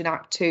stage in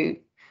Act 2.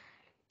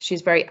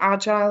 She's very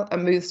agile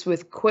and moves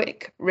with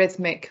quick,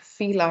 rhythmic,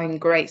 feline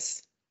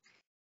grace.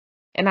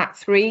 In Act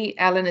 3,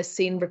 Ellen is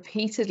seen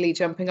repeatedly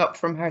jumping up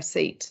from her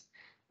seat,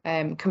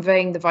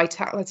 conveying the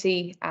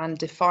vitality and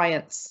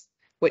defiance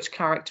which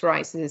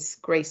characterises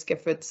Grace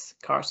Gifford's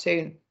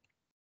cartoon.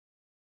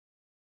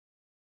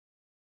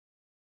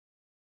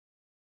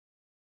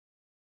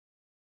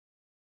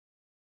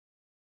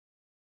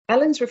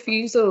 Ellen's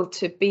refusal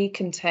to be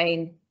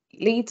contained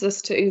leads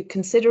us to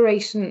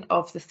consideration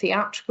of the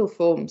theatrical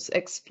forms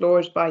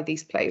explored by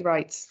these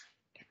playwrights.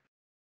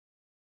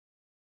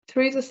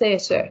 Through the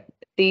theatre,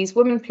 these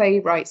women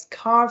playwrights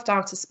carved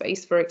out a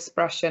space for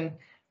expression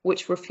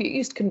which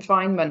refused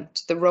confinement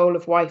to the role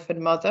of wife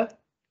and mother,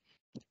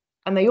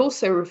 and they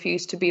also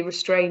refused to be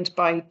restrained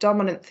by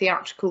dominant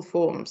theatrical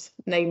forms,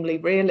 namely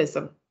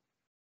realism.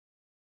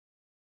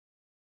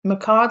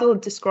 McArdle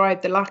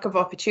described the lack of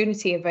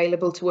opportunity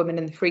available to women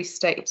in the Free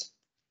State.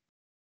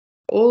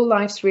 All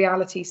life's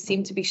realities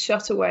seem to be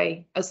shut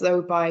away as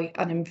though by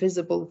an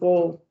invisible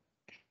wall.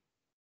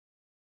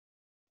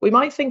 We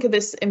might think of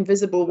this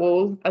invisible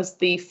wall as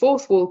the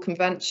fourth wall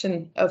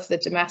convention of the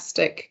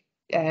domestic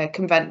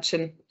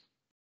convention.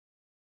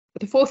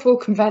 The fourth wall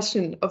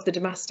convention of the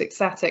domestic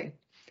setting.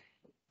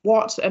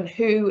 What and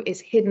who is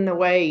hidden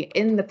away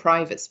in the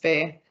private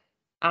sphere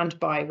and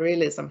by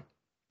realism.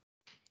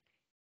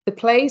 The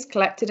plays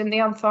collected in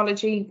the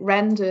anthology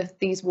render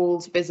these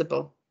walls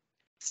visible,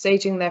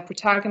 staging their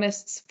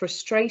protagonists'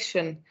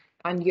 frustration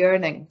and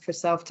yearning for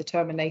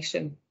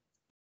self-determination.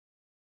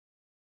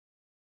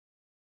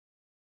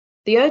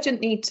 The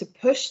urgent need to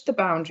push the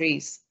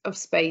boundaries of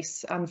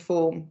space and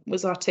form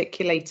was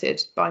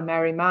articulated by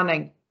Mary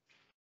Manning.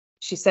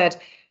 She said,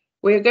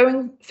 "We are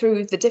going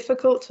through the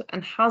difficult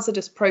and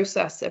hazardous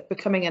process of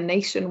becoming a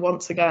nation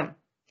once again.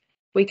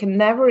 We can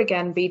never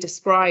again be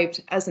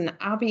described as an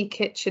abbey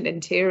kitchen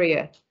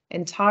interior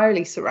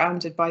entirely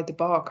surrounded by the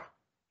bog."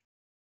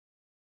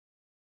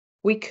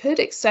 We could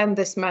extend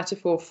this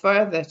metaphor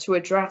further to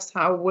address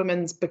how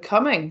women's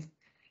becoming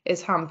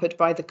is hampered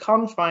by the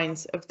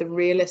confines of the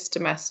realist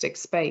domestic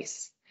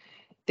space,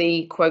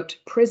 the, quote,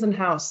 prison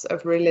house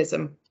of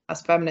realism,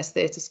 as feminist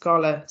theatre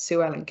scholar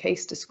Sue Ellen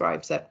Case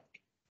describes it.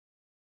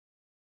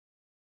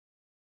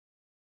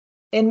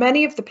 In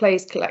many of the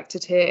plays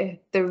collected here,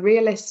 the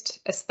realist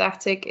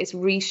aesthetic is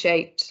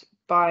reshaped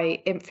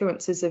by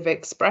influences of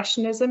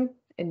expressionism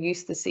in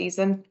Use the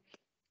Season,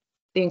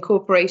 the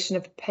incorporation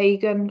of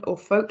pagan or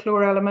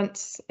folklore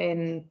elements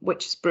in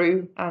Witch's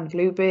Brew and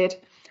Bluebeard,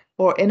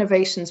 or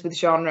innovations with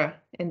genre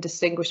in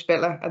Distinguished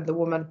Butler and The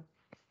Woman.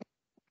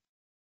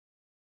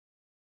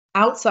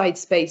 Outside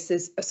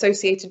spaces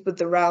associated with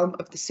the realm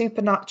of the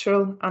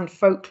supernatural and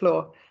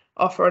folklore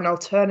offer an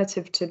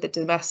alternative to the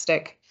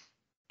domestic,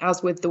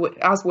 as with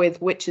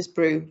Witch's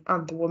Brew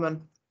and The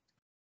Woman.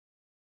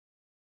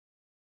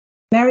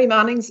 Mary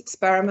Manning's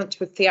experiment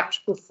with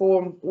theatrical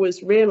form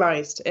was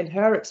realised in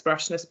her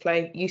expressionist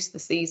play Use the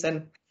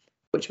Season,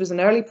 which was an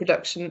early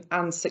production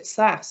and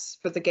success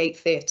for the Gate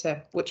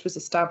Theatre, which was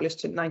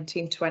established in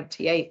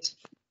 1928.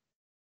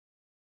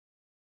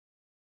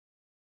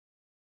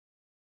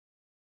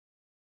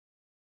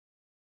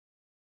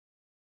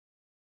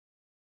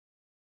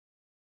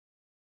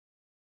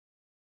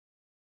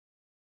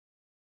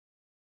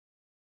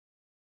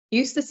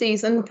 Use the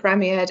Season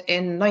premiered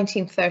in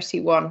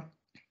 1931,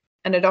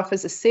 and it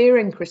offers a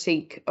searing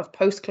critique of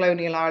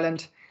post-colonial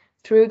Ireland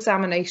through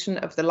examination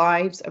of the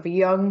lives of a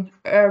young,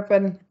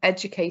 urban,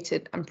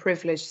 educated and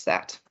privileged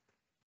set.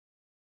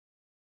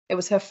 It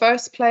was her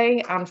first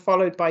play and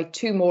followed by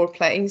two more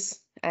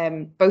plays,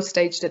 both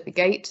staged at the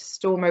Gate,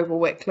 Storm over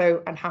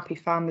Wicklow and Happy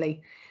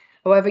Family.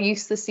 However,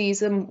 Use the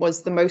Season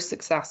was the most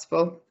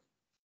successful.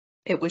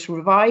 It was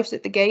revived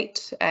at the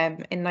Gate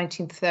in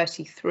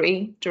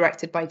 1933,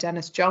 directed by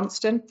Dennis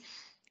Johnston,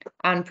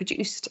 and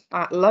produced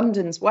at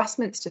London's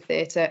Westminster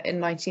Theatre in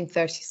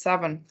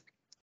 1937.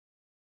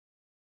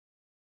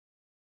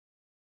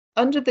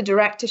 Under the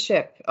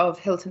directorship of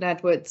Hilton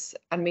Edwards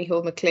and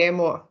Micheál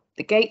MacLearmore,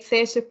 the Gate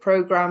Theatre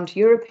programmed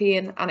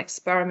European and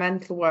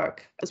experimental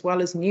work, as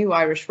well as new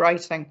Irish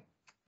writing.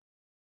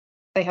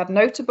 They had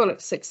notable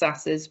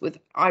successes with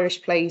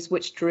Irish plays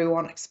which drew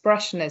on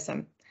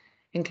expressionism,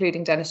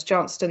 including Denis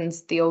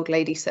Johnston's The Old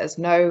Lady Says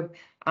No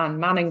and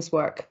Manning's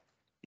work.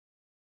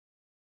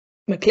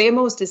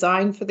 MacLearmore's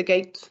design for the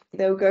Gate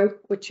logo,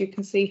 which you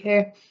can see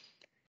here,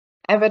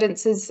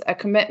 evidences a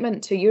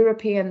commitment to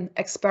European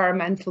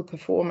experimental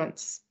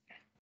performance,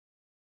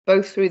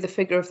 both through the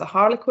figure of the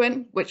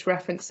Harlequin, which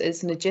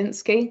references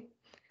Nijinsky,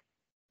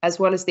 as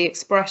well as the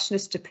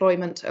expressionist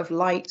deployment of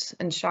light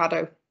and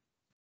shadow.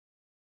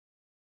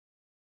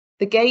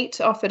 The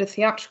Gate offered a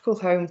theatrical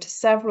home to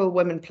several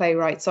women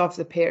playwrights of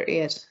the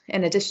period.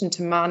 In addition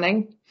to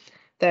Manning,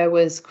 there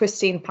was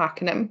Christine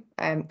Pakenham,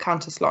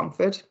 Countess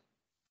Longford,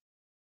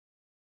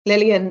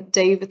 Lillian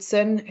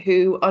Davidson,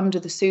 who under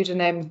the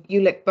pseudonym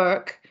Ulick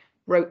Burke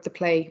wrote the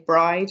play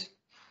Bride,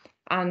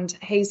 and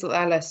Hazel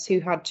Ellis, who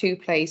had two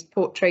plays,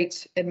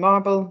 Portrait in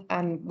Marble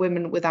and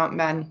Women Without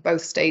Men,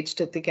 both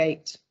staged at the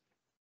Gate.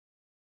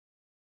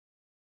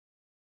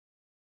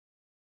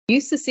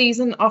 Youth the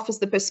Season offers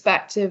the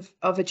perspective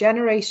of a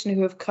generation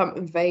who have come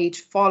of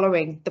age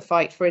following the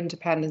fight for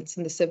independence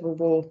in the Civil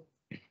War.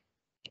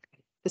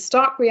 The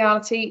stark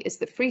reality is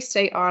that Free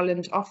State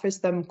Ireland offers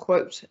them,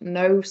 quote,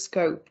 no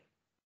scope.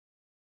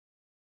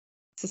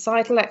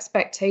 Societal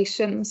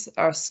expectations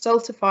are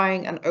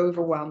stultifying and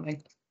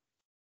overwhelming.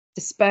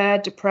 Despair,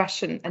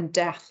 depression, and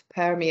death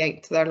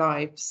permeate their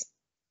lives.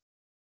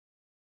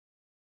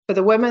 For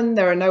the women,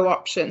 there are no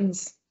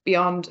options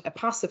beyond a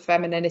passive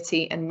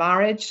femininity and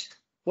marriage,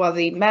 while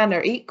the men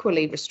are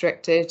equally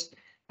restricted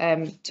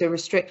to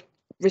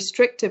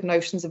restrictive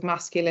notions of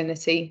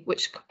masculinity,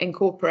 which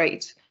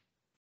incorporate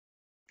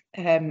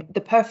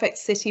the perfect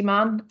city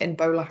man in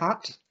bowler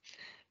hat,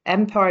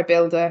 empire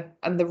builder,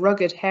 and the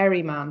rugged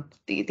hairy man.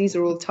 These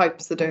are all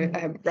types that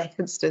are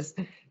referenced as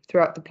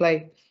throughout the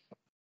play.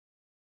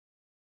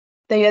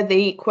 They are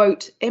the,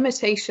 quote,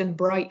 imitation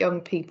bright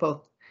young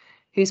people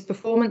whose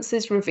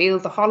performances reveal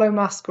the hollow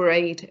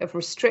masquerade of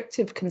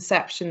restrictive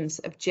conceptions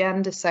of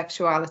gender,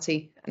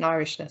 sexuality, and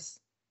Irishness.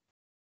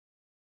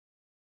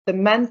 The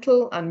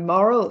mental and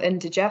moral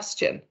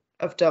indigestion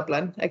of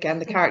Dublin, again,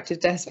 the character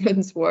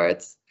Desmond's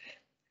words,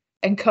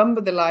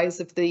 encumber the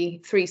lives of the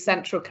three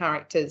central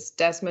characters,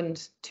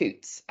 Desmond,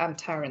 Toots, and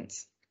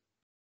Terence.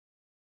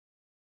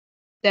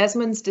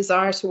 Desmond's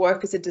desire to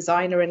work as a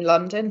designer in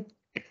London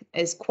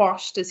is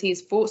quashed as he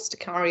is forced to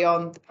carry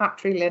on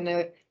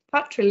the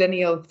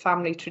patrilineal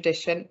family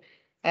tradition.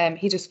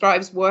 He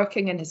describes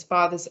working in his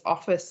father's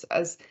office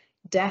as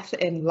death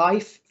in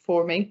life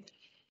for me.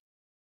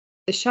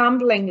 The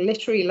shambling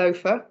literary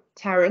loafer,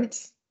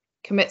 Terence,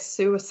 commits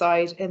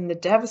suicide in the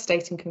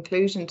devastating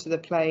conclusion to the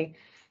play,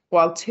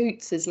 while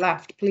Toots is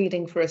left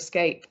pleading for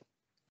escape.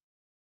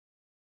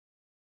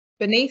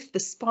 Beneath the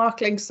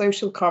sparkling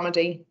social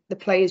comedy, the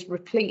play is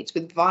replete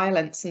with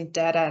violence and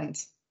dead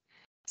ends,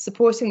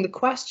 supporting the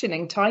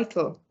questioning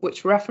title,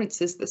 which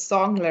references the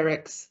song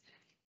lyrics,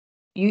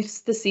 Youth's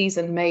the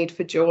Season Made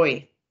for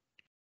Joy.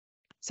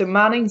 So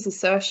Manning's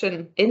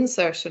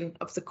insertion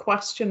of the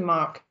question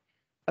mark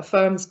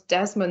affirms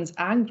Desmond's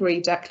angry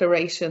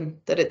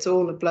declaration that it's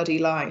all a bloody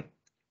lie.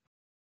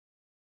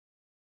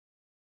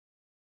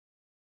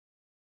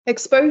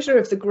 Exposure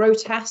of the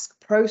grotesque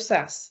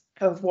process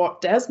of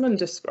what Desmond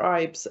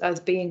describes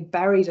as being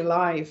buried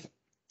alive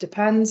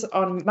depends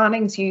on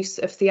Manning's use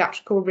of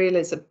theatrical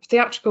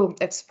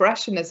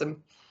expressionism,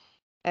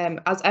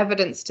 as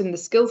evidenced in the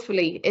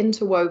skillfully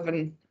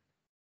interwoven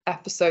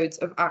episodes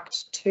of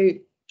Act 2.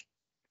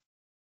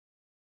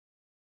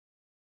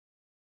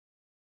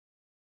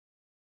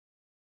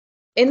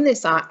 In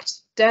this act,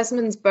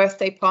 Desmond's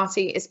birthday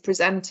party is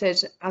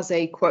presented as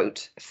a,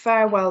 quote,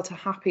 farewell to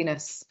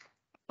happiness,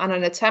 and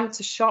an attempt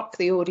to shock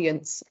the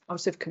audience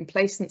out of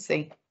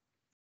complacency.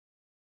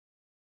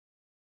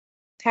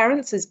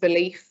 Terence's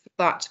belief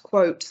that,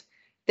 quote,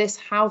 this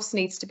house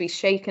needs to be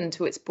shaken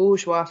to its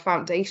bourgeois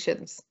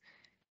foundations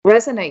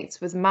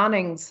resonates with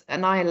Manning's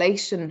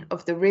annihilation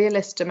of the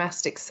realist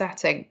domestic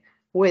setting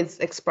with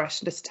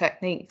expressionist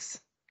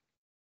techniques.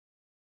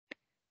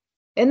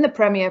 In the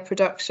premiere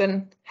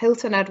production,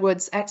 Hilton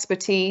Edwards'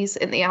 expertise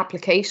in the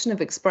application of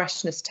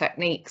expressionist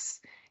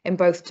techniques in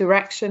both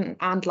direction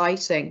and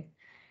lighting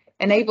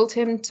enabled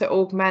him to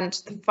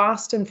augment the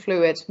fast and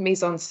fluid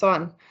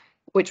mise-en-scène,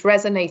 which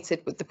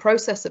resonated with the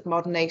process of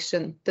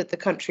modernization that the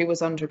country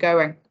was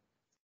undergoing.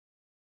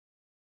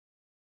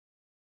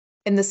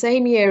 In the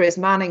same year as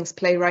Manning's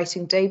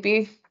playwriting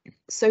debut,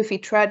 Sophie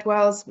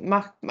Treadwell's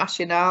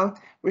Machinal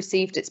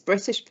received its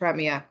British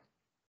premiere,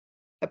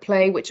 a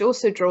play which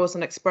also draws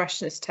on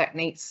expressionist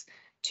techniques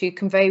to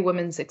convey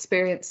women's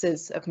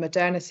experiences of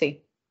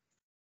modernity.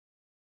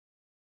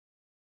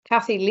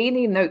 Kathy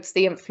Leaney notes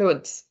the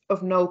influence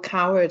of Noel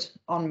Coward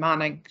on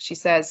Manning. She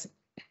says,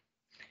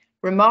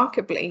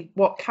 Remarkably,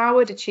 what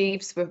Coward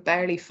achieves for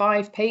barely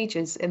 5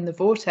 pages in The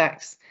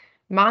Vortex,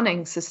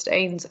 Manning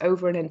sustains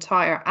over an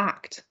entire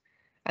act,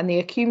 and the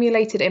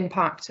accumulated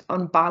impact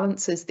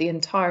unbalances the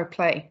entire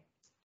play.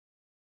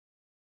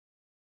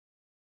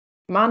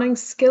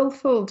 Manning's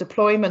skillful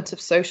deployment of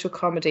social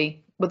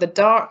comedy with a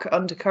dark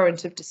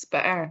undercurrent of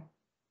despair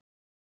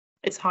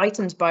is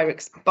heightened by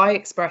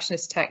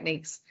expressionist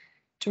techniques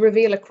to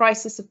reveal a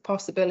crisis of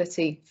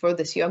possibility for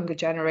this younger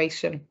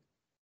generation,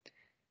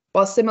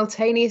 while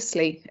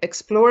simultaneously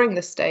exploring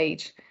the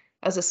stage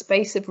as a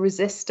space of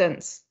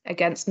resistance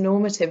against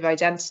normative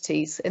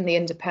identities in the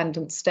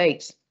independent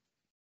state.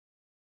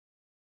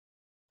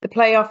 The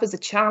play offers a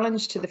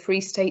challenge to the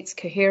Free State's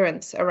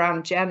coherence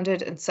around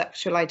gendered and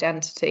sexual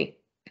identity.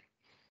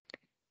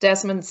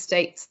 Desmond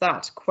states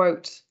that,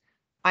 quote,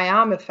 "I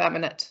am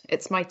effeminate,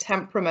 it's my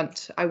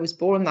temperament, I was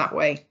born that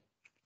way."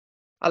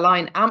 A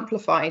line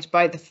amplified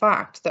by the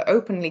fact that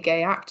openly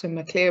gay actor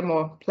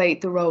McLearmore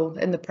played the role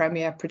in the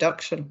premiere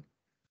production.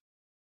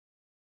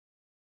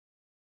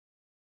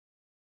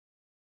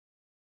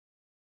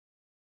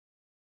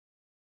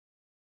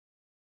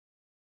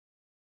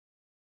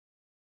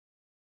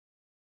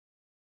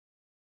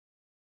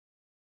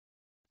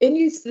 In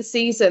Youth the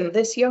Season,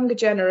 this younger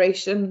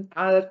generation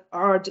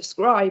are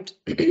described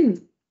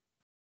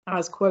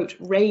as, quote,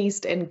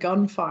 "raised in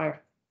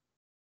gunfire."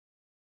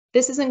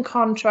 This is in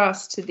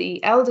contrast to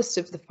the eldest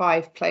of the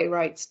 5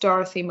 playwrights,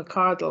 Dorothy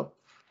McArdle,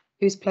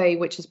 whose play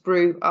Witch's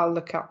Brew I'll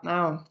look at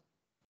now.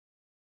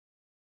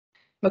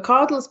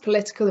 McArdle's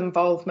political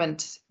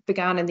involvement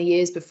began in the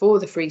years before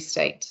the Free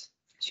State.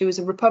 She was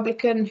a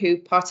Republican who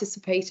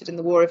participated in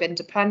the War of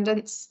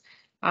Independence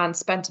and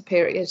spent a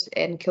period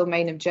in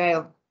Kilmainham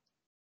jail.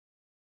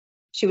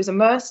 She was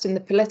immersed in the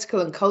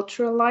political and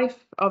cultural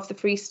life of the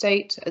Free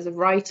State as a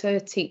writer,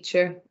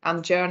 teacher,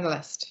 and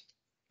journalist.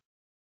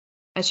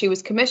 And she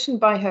was commissioned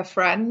by her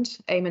friend,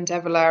 Eamon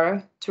de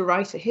Valera, to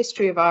write a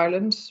history of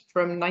Ireland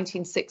from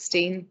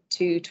 1916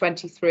 to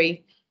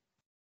 23,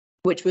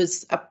 which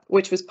was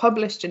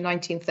published in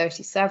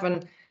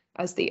 1937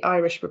 as the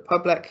Irish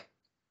Republic.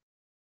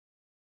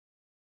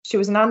 She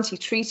was an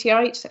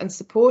anti-treatyite and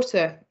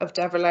supporter of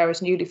de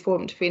Valera's newly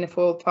formed Fianna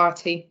Fáil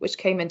party, which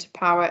came into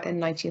power in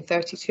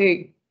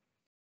 1932.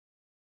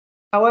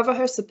 However,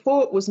 her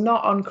support was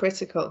not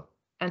uncritical,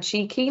 and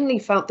she keenly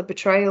felt the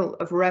betrayal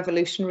of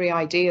revolutionary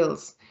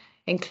ideals,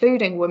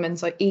 including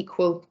women's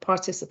equal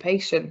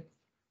participation.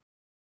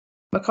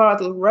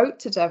 McArdle wrote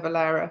to de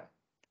Valera,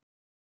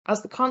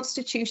 "As the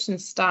Constitution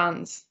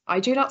stands, I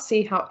do not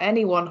see how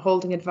anyone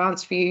holding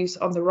advanced views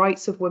on the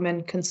rights of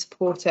women can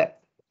support it.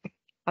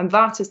 And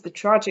that is the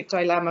tragic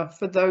dilemma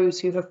for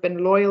those who have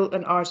been loyal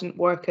and ardent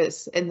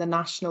workers in the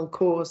national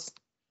cause."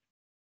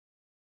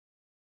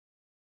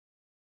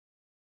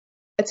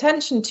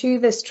 Attention to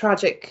this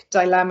tragic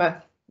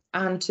dilemma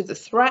and to the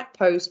threat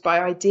posed by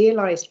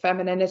idealised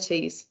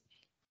femininities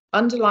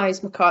underlies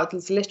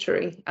McArdle's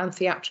literary and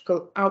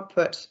theatrical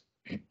output.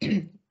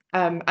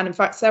 And in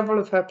fact, several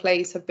of her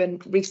plays have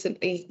been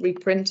recently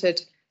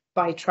reprinted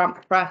by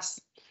Tramp Press.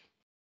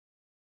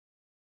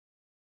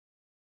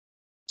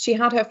 She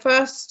had her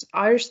first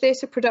Irish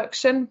theatre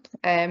production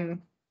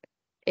in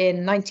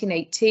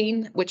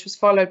 1918, which was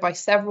followed by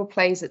several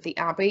plays at the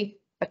Abbey,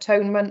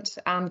 Atonement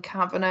and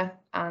Kavanagh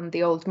and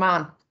The Old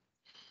Man.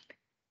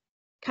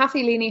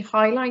 Cathy Leaney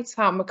highlights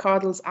how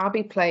McArdle's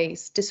Abbey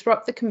plays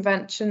disrupt the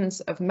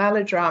conventions of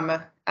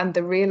melodrama and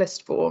the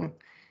realist form,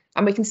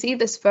 and we can see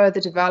this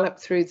further develop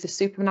through the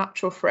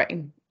supernatural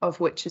frame of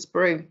Witch's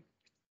Brew.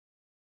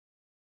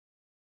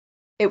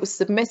 It was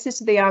submitted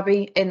to the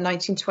Abbey in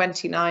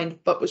 1929,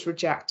 but was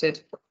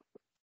rejected.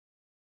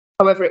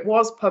 However, it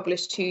was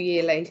published 2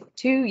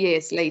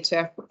 years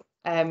later,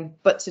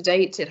 but to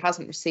date it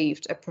hasn't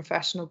received a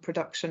professional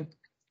production.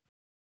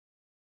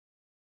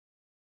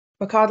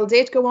 McArdle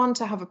did go on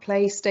to have a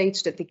play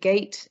staged at the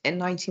Gate in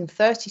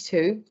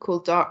 1932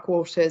 called Dark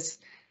Waters.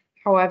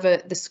 However,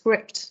 the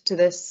script to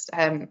this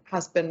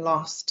has been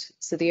lost,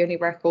 so the only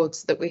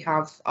records that we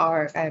have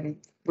are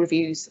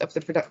reviews of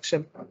the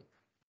production.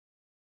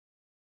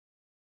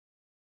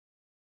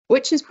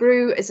 Witch's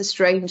Brew is a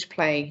strange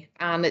play,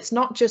 and it's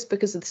not just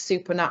because of the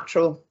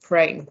supernatural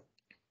frame.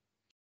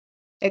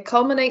 It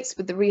culminates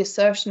with the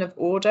reassertion of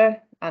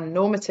order and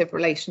normative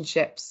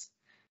relationships,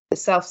 the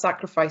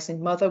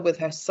self-sacrificing mother with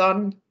her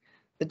son,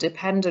 the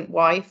dependent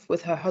wife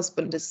with her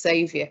husband as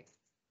saviour.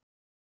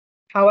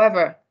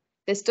 However,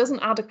 this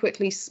doesn't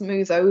adequately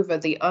smooth over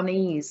the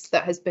unease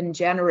that has been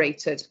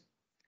generated,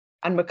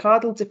 and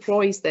McArdle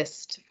deploys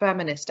this to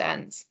feminist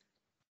ends.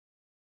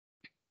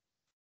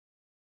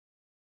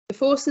 The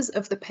forces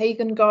of the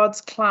pagan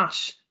gods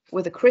clash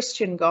with a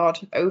Christian god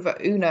over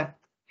Una,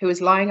 who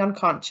is lying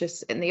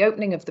unconscious in the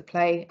opening of the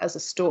play as a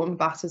storm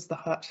batters the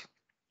hut.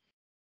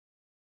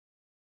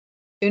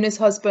 Una's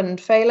husband,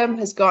 Phelim,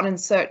 has gone in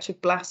search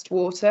of blessed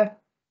water,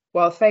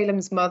 while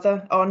Phelim's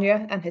mother,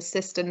 Anya, and his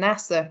sister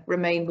Nessa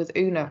remain with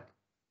Una.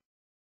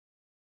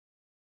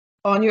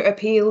 Anya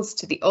appeals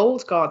to the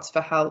old gods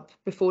for help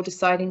before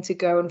deciding to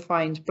go and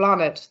find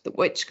Blaned, the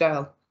witch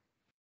girl.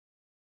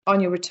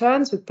 Anya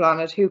returns with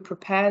Blanid, who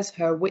prepares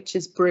her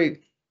witch's brew,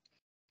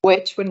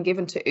 which, when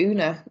given to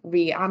Una,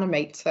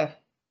 reanimates her.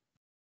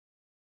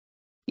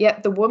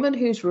 Yet the woman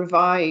who's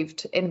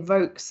revived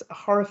invokes a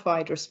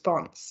horrified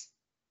response.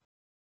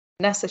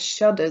 Nessa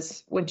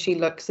shudders when she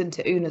looks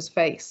into Una's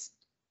face.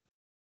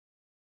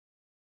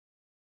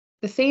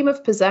 The theme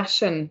of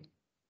possession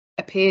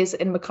appears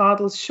in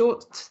McArdle's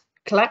short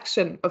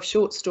collection of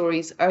short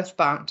stories,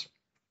 Earthbound.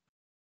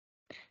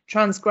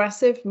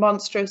 Transgressive,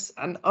 monstrous,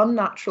 and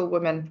unnatural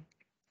women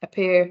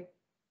feature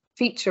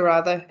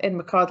in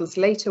McArdle's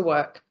later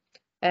work,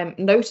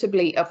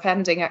 notably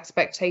upending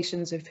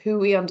expectations of who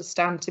we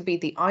understand to be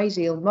the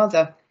ideal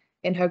mother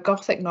in her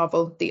Gothic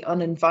novel, The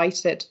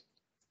Uninvited.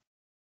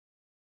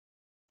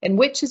 In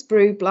Witch's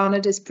Brew,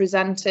 Blanid is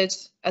presented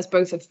as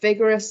both a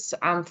vigorous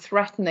and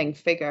threatening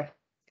figure,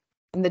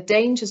 and the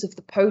dangers of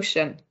the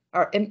potion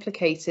are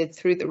implicated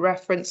through the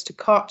reference to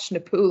Koch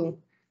Napul,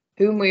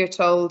 whom we are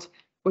told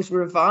was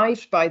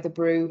revived by the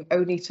brew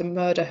only to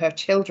murder her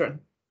children.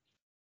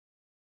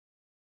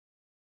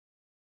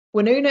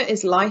 When Una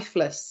is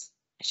lifeless,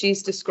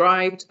 she's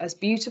described as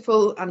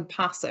beautiful and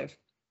passive,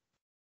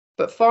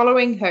 but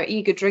following her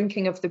eager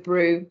drinking of the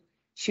brew,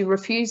 she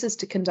refuses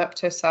to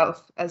conduct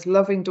herself as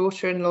loving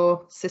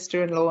daughter-in-law,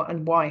 sister-in-law,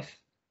 and wife.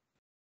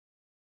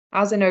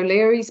 As in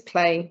O'Leary's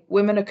play,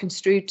 women are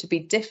construed to be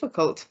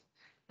difficult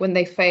when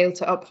they fail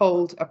to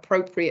uphold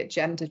appropriate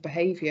gendered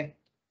behaviour.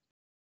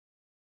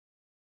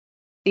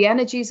 The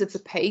energies of the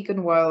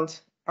pagan world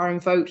are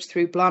invoked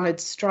through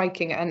Blanid's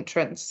striking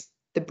entrance,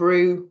 the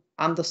brew,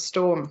 and the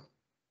storm.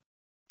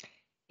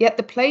 Yet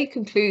the play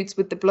concludes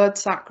with the blood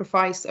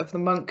sacrifice of the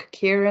monk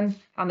Kieran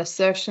and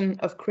assertion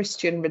of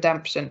Christian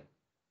redemption.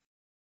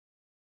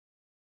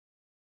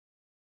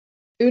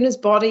 Una's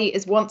body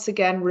is once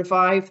again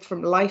revived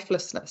from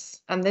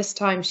lifelessness, and this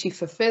time she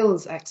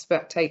fulfills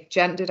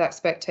gendered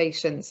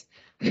expectations.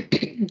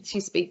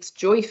 She speaks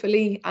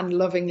joyfully and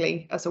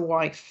lovingly as a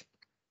wife.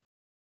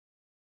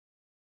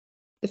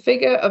 The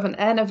figure of an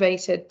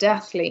enervated,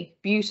 deathly,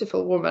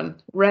 beautiful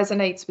woman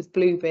resonates with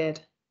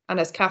Bluebeard, and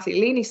as Kathy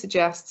Leaney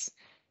suggests,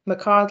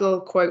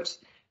 McArdle, quote,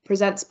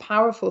 presents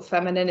powerful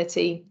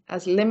femininity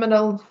as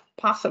liminal,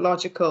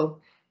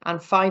 pathological,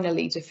 and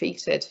finally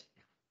defeated.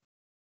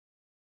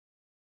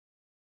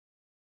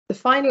 The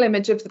final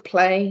image of the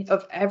play,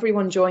 of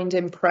everyone joined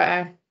in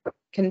prayer,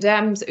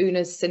 condemns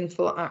Una's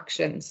sinful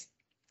actions.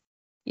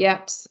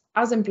 Yet,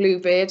 as in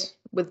Bluebeard,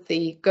 with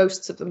the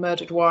ghosts of the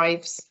murdered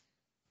wives,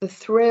 the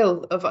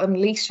thrill of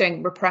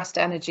unleashing repressed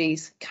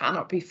energies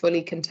cannot be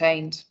fully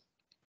contained.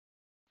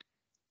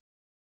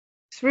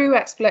 Through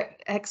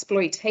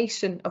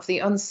exploitation of the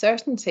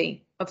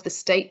uncertainty of the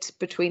state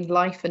between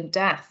life and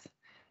death,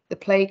 the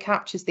play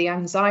captures the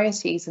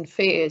anxieties and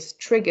fears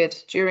triggered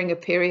during a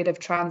period of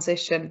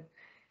transition,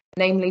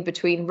 namely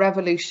between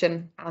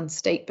revolution and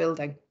state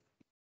building.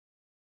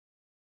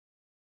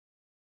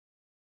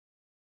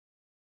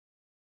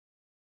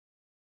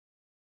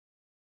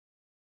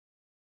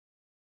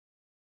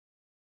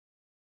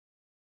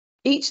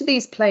 Each of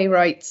these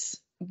playwrights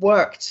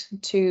worked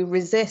to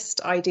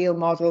resist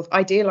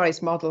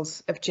idealized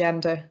models of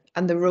gender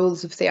and the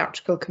rules of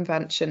theatrical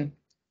convention.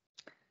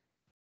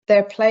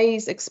 Their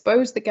plays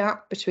expose the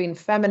gap between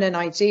feminine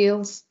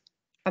ideals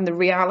and the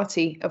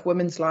reality of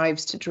women's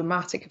lives to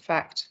dramatic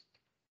effect.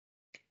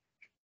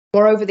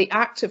 Moreover, the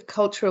act of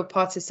cultural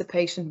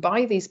participation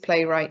by these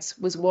playwrights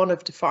was one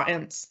of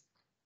defiance.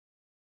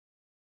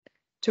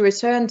 To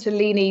return to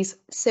Leaney's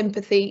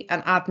sympathy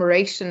and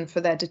admiration for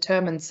their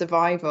determined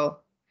survival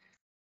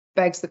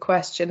begs the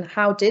question,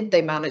 how did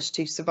they manage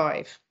to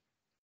survive?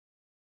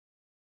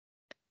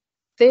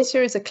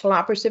 Theatre is a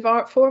collaborative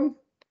art form,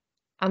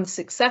 and the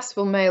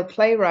successful male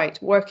playwright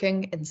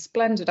working in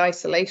splendid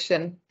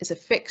isolation is a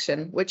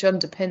fiction which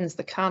underpins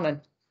the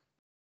canon.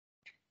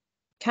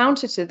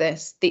 Counter to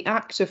this, the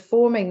act of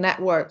forming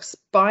networks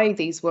by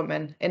these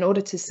women in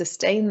order to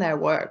sustain their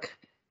work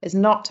is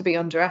not to be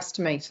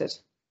underestimated.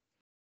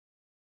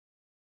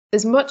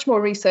 There's much more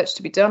research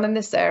to be done in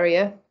this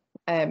area.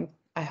 I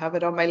have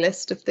it on my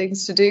list of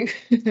things to do,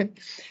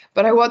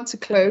 but I want to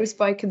close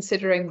by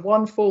considering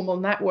one formal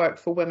network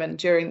for women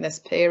during this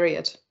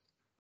period.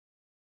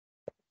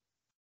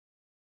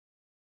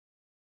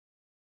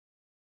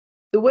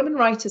 The Women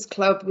Writers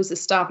Club was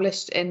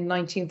established in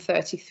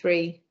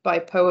 1933 by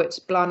poet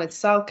Blanid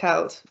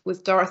Salkeld,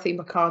 with Dorothy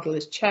McArdle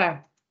as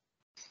chair.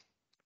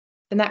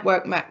 The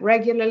network met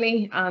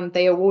regularly and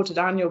they awarded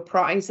annual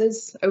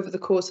prizes over the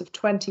course of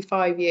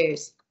 25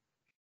 years,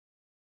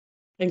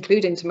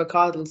 including to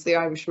McArdle's The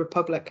Irish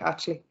Republic,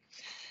 actually.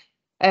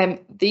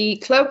 The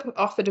club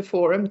offered a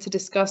forum to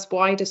discuss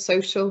wider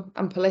social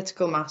and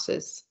political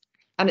matters,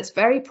 and its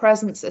very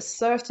presence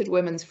asserted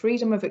women's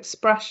freedom of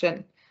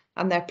expression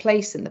and their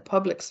place in the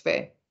public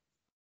sphere.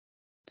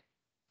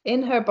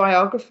 In her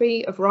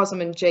biography of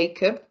Rosamund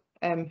Jacob,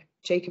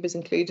 Jacob is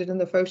included in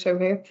the photo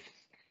here,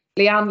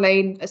 Leanne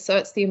Lane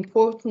asserts the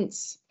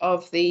importance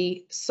of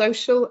the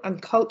social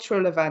and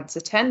cultural events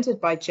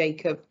attended by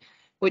Jacob,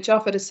 which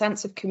offered a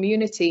sense of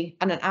community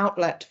and an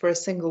outlet for a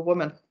single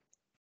woman.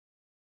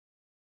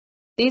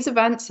 These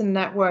events and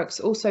networks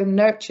also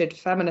nurtured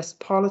feminist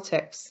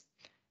politics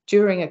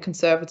during a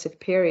conservative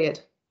period.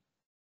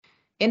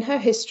 In her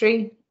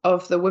history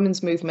of the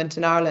women's movement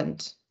in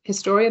Ireland,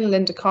 historian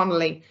Linda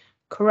Connolly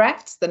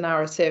corrects the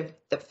narrative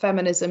that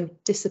feminism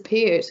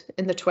disappeared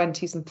in the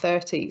 20s and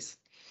 30s.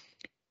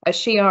 As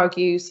she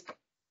argues,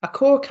 a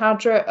core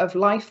cadre of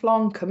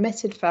lifelong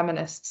committed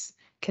feminists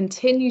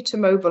continue to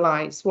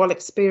mobilise while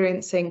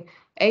experiencing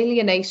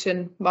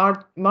alienation,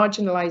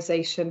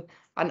 marginalisation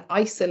and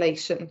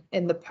isolation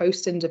in the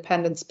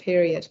post-independence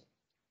period.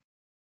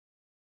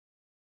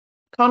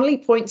 Connolly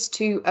points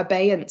to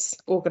abeyance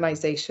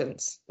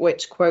organisations,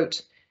 which,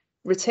 quote,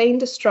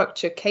 retained a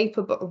structure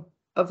capable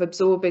of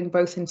absorbing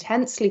both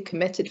intensely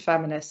committed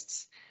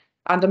feminists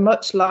and a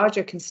much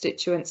larger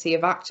constituency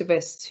of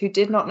activists who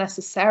did not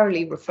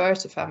necessarily refer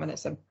to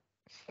feminism.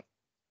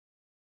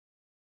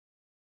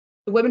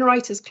 The Women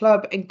Writers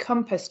Club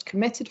encompassed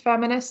committed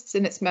feminists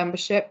in its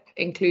membership,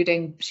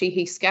 including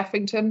Sheehy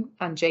Skeffington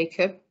and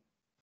Jacob.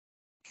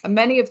 And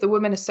many of the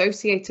women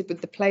associated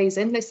with the plays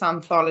in this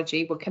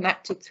anthology were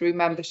connected through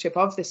membership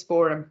of this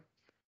forum,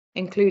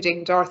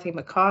 including Dorothy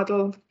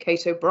McCardle,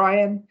 Kate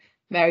O'Brien,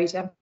 Mary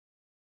Dem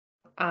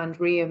and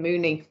Rhea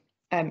Mooney,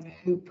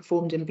 who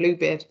performed in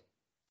Bluebeard.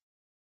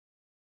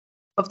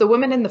 Of the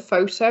women in the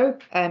photo,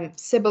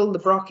 Sybil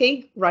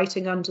Lebrocki,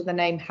 writing under the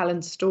name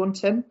Helen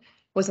Staunton,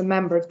 was a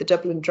member of the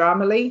Dublin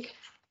Drama League,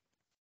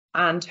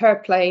 and her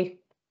play,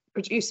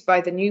 was produced by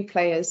the New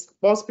Players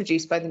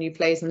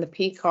in the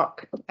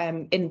Peacock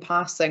in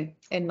Passing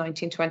in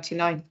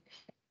 1929.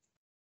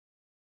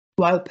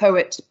 While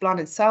poet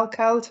Bláthnaid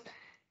Salkeld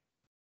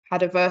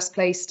had a verse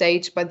play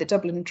staged by the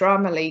Dublin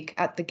Drama League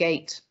at the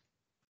Gate,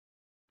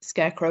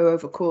 Scarecrow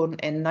over Corn,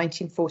 in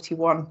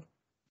 1941.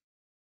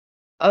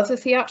 Other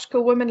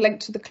theatrical women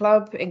linked to the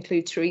club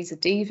include Teresa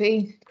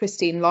Deevy,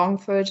 Christine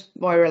Longford,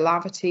 Moira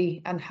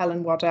Laverty and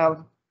Helen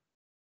Waddell.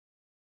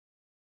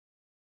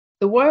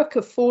 The work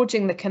of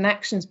forging the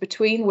connections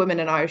between women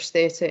in Irish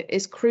theatre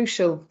is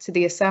crucial to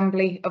the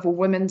assembly of a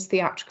women's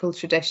theatrical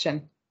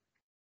tradition.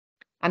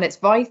 And it's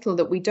vital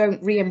that we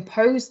don't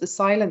reimpose the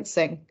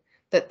silencing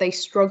that they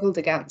struggled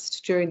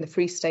against during the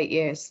Free State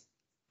years.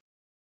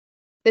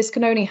 This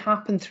can only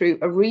happen through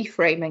a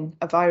reframing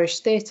of Irish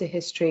theatre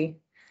history,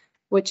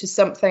 which is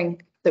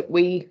something that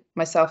we,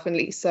 myself and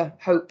Lisa,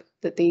 hope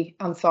that the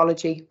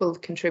anthology will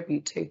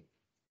contribute to.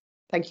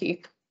 Thank you.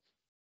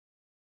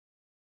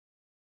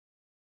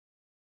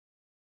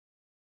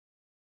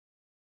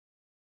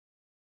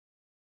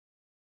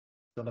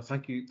 Shonagh,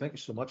 thank you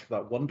so much for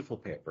that wonderful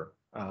paper.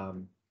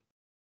 I'm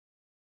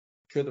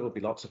sure there will be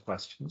lots of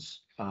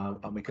questions,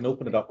 and we can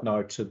open it up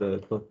now to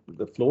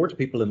the floor, to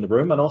people in the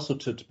room and also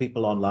to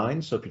people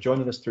online. So if you're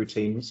joining us through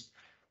Teams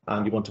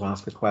and you want to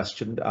ask a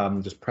question,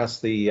 just press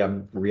the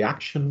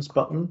reactions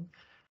button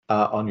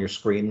on your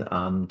screen,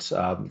 and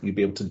you'll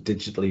be able to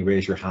digitally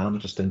raise your hand,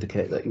 just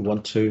indicate that you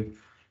want to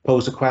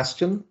pose a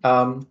question.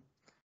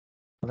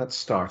 Let's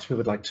start. Who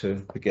would like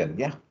to begin?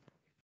 Yeah.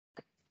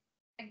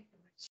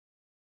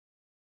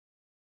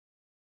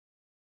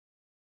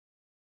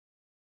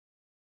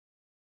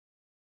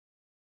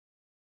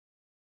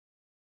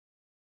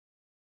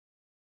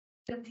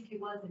 I don't think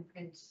it was in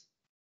print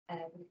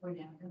before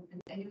now, and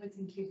I know it's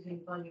included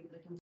in volume,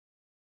 but I don't.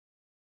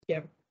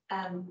 Yeah.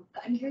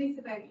 I'm curious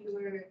about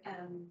your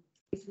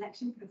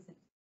selection process,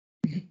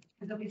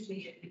 because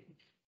obviously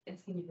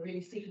it's a really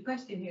sticky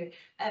question here.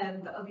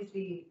 But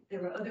obviously there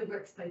were other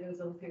works by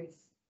those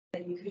authors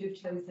that you could have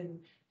chosen,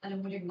 and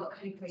I'm wondering what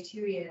kind of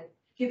criteria,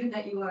 given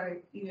that you are,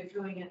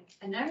 drawing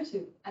a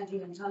narrative as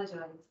you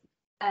anthologize,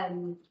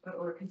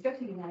 or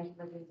constructing a narrative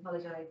as you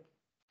anthologize.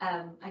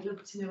 I'd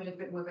love to know a little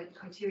bit more about the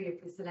criteria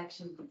for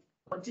selection.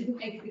 What didn't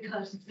make the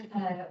cut?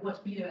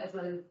 What, as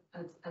well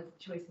as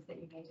choices that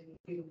you made in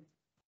including.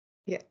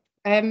 Yeah.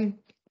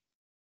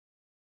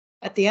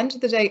 At the end of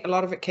the day, a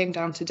lot of it came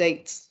down to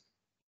dates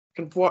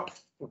and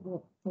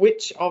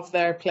which of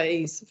their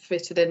plays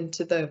fitted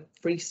into the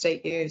Free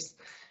State years,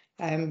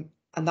 and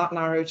that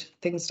narrowed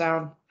things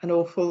down an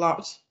awful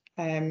lot.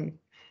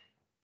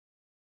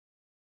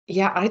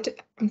 Yeah,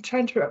 I'm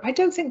trying to. I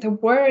don't think there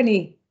were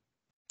any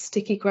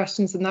sticky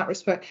questions in that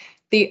respect.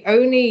 The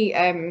only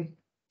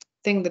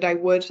thing that I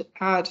would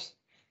add,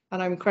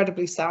 and I'm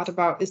incredibly sad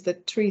about, is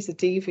that Teresa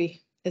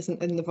Deevy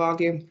isn't in the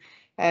volume.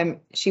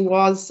 She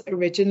was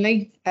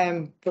originally,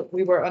 but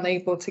we were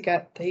unable to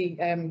get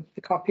the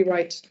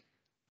copyright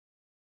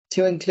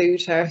to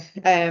include her.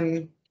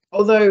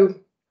 Although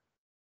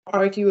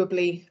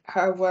arguably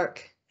her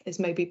work is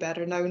maybe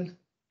better known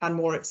and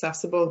more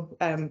accessible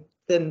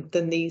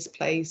than these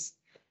plays.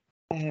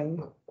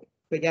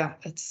 But yeah,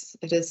 it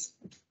is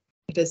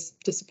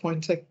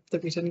disappointing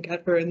that we didn't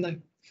get her in there.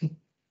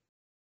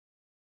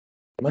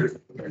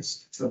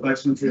 So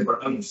thanks for the paper.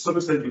 And to some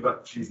extent you've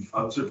actually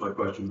answered my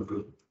question,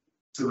 because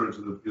similar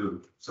to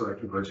the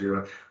selection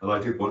criteria, and I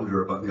did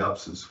wonder about the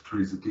absence of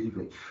Teresa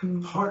Deevy.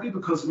 Partly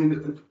because,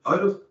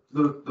 out of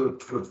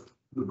the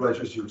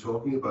writers you're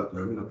talking about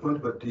there, the point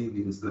about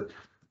Deevy is that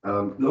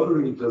not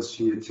only does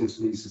she, it seems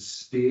to me,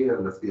 sustain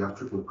a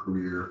theatrical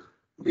career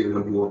in a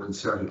more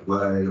concerted way.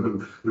 I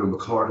mean,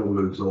 McCardle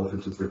moves off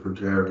into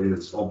different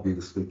areas.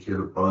 Obviously,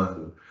 Caleb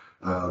Bryan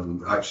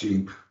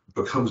actually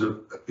becomes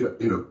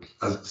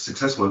as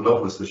successful a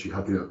novelist as she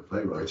had been a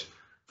playwright,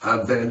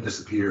 and then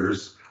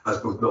disappears as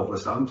both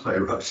novelist and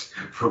playwright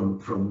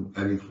from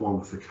any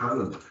form of the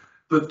canon.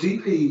 But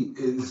Dealey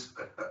is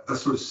a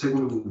sort of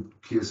single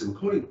case in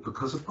point,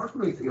 because apart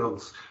from anything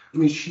else, I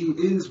mean, she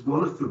is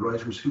one of the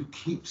writers who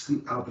keeps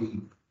the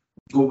Abbey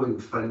going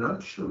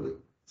financially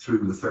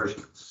through the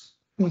 30s.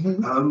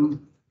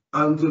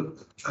 And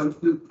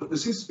there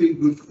seems to be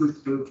with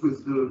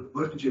the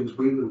Michael James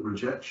Whelan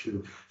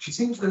rejection, she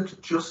seems then to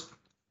just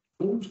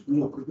almost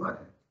walk away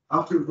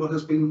after what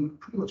has been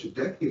pretty much a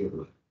decade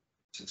of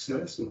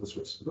success in all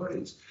sorts of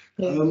ways.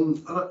 Yeah.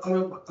 And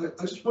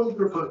I just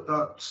wonder about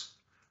that.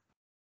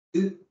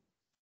 It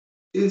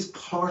is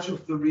part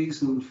of the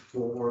reason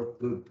for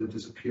the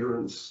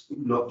disappearance,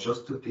 not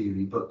just of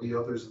Dealey, but the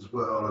others as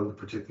well, and the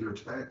particular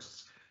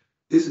texts.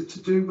 Is it to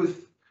do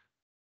with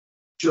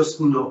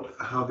just not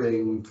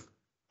having,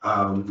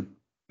 and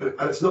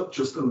it's not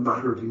just a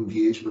matter of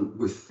engagement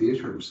with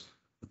theatres,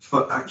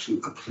 but actually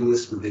a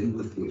place within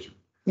the theatre?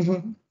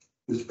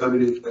 I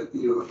mean,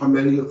 how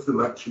many of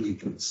them actually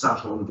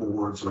sat on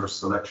boards or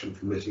selection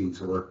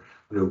committees, or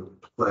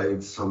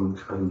played some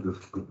kind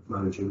of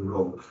managing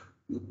role?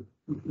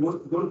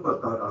 What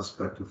about that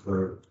aspect of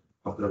their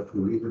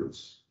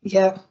careers?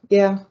 Yeah,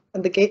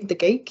 and the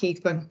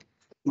gatekeeping,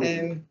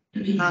 and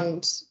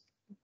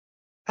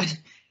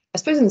I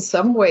suppose in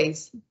some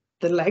ways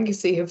the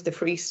legacy of the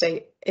Free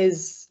State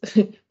is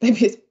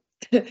maybe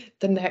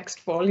the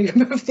next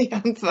volume of the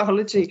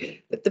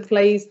anthology, but the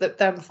plays that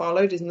then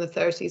followed in the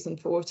 30s and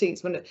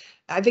 40s, when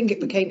I think it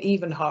became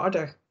even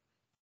harder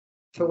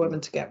for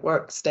women to get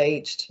work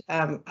staged,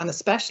 and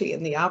especially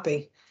in the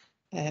Abbey,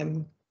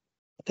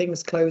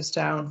 things closed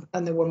down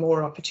and there were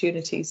more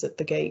opportunities at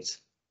the gate.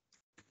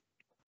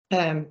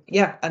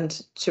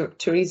 And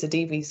Teresa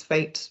Deavy's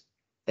fate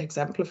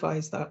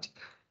exemplifies that.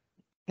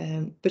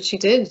 But she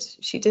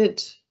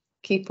did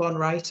keep on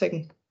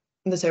writing.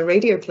 And there's her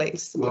radio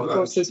plays, of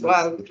course, as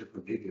well.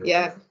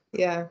 Yeah.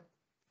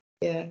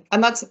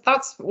 And that's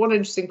one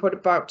interesting part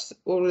about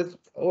all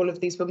of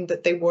these women,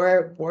 that they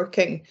were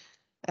working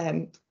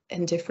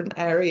in different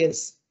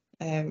areas.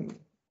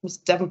 Was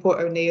Devonport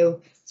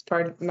O'Neill is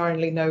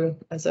primarily known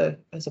as a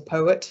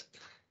poet.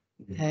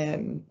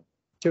 Teresa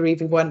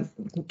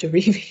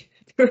Deavy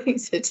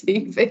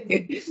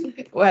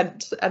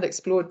went and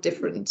explored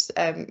different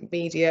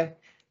media,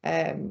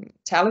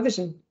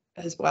 television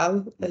as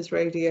well as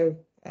radio.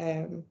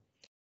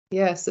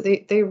 So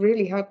they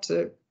really had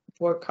to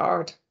work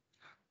hard.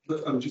 Sorry,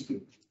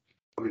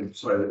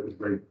 that was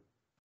very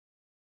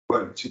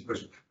two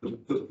questions.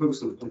 The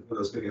focus of what I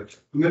was getting at,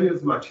 many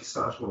of them actually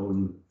sat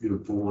on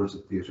boards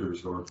of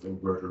theatres, or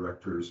were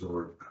directors,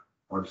 or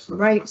artists.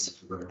 Right.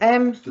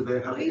 Do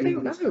they have any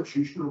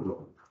institutional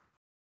role?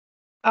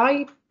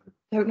 I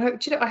don't know.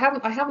 Do you know,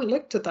 I haven't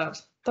looked at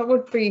that. That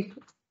would be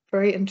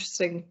very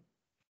interesting.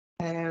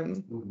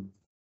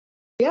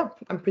 Yeah,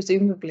 and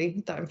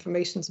presumably that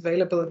information is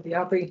available at the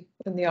Abbey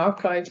in the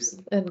archives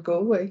in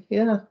Galway.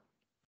 Yeah,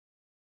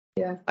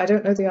 I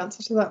don't know the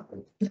answer to that.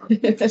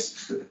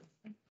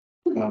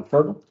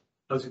 Fergal?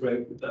 That was a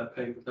great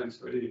paper.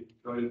 Thanks, really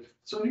enjoyed it.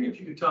 So, I wondering if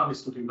you could tell me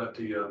something about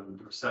the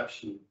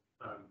reception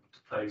to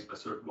plays by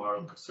sort of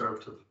moral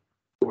conservative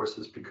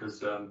forces,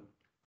 because it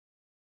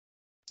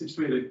seems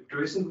to me that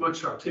there isn't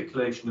much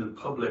articulation in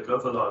public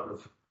of a lot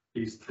of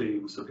these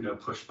themes of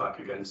pushback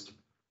against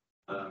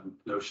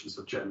notions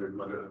of gender and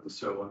motherhood and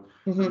so on.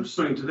 I'm just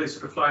wondering, do they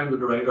sort of fly under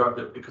the radar a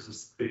bit because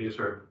it's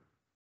theatre,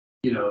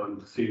 and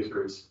the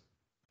theatre is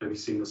maybe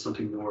seen as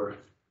something more,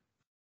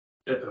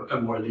 a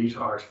more elite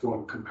art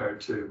form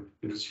compared to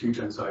there's huge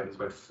anxieties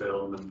about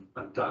film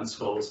and dance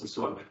halls and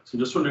so on. So I'm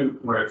just wondering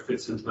where it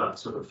fits into that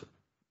sort of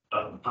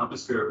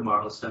atmosphere of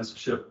moral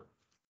censorship.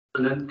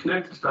 And then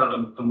connected to that,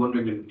 I'm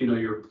wondering,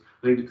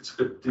 I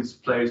think these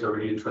plays are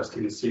really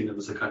interesting and seen them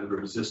as a kind of a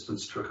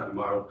resistance to a kind of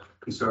moral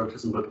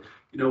conservatism. But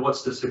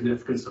what's the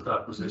significance of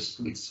that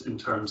resistance in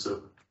terms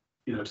of,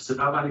 does it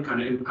have any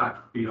kind of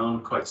impact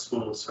beyond quite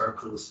small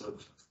circles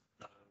of,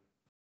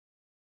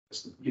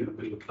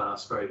 middle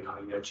class, very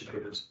highly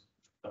educated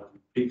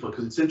people?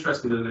 Because it's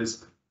interesting that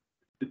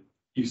it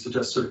used to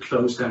just sort of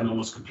close down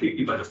almost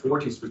completely by the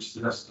 40s, which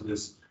suggests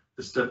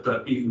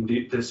that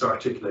even this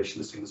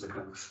articulation is seen as a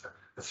kind of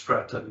a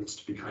threat that needs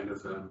to be kind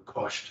of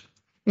quashed.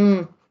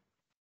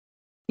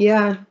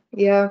 Yeah.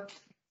 And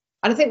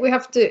I think we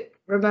have to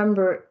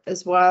remember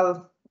as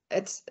well,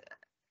 I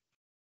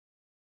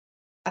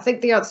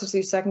think the answer to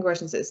your second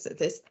question is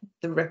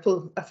the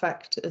ripple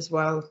effect as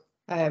well.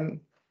 And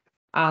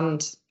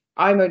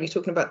I'm only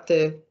talking about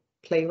the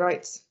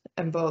playwrights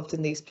involved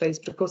in these plays,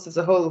 but of course there's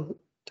a whole,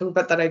 talk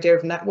about that idea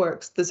of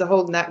networks, there's a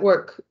whole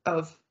network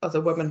of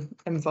other women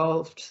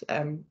involved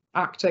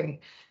acting,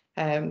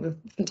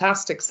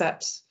 fantastic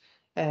sets,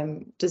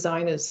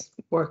 designers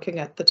working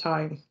at the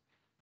time.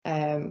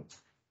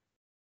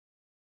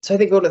 So I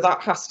think all of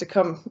that has to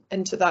come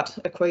into that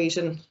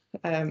equation,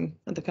 and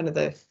the kind of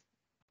the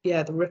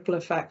yeah, the ripple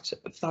effect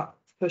of that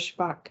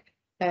pushback.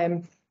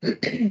 I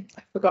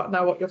forgot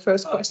now what your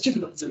first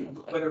question was.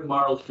 Whether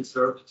moral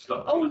conservatives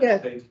got Oh,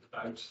 yeah.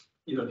 about,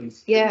 you know,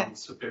 these Yeah.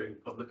 things appearing in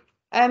public.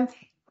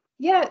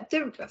 Yeah,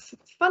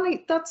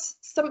 funny, that's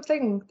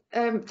something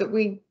that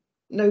we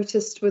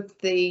noticed with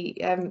the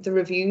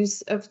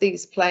reviews of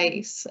these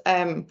plays.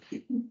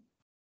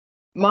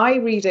 My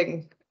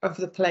reading of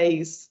the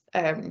plays,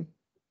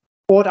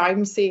 what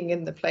I'm seeing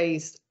in the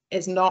plays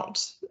is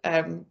not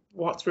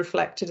what's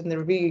reflected in the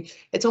review.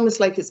 It's almost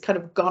like it's kind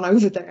of gone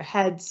over their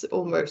heads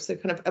almost. They're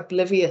kind of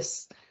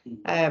oblivious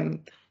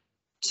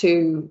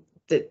to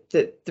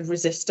the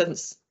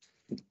resistance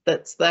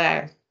that's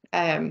there.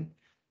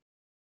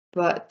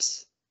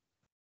 But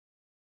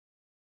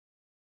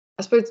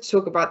I suppose to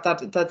talk about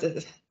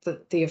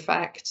the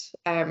effect,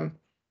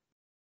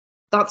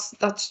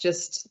 that's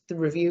just the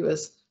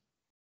reviewers,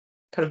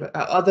 kind of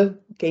other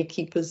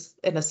gatekeepers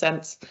in a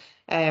sense,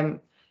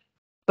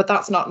 but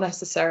that's not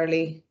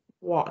necessarily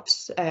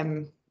what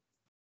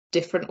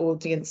different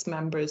audience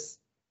members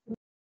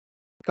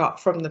got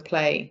from the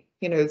play.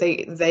 You know,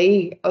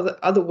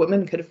 other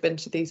women could have been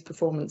to these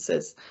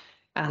performances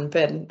and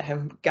been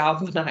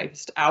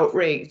galvanized,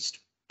 outraged,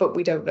 but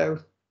we don't know.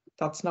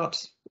 That's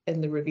not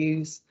in the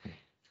reviews.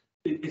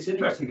 It's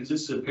interesting because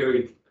this is a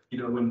period, you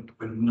know, when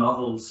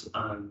novels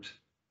and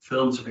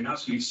films have been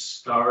absolutely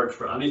starved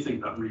for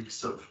anything that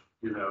reeks of,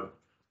 you know,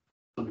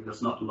 something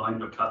that's not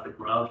aligned with Catholic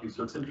morality.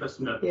 So it's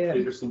interesting that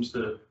theatre seems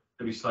to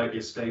maybe slightly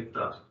escape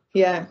that.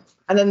 Yeah,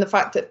 and then the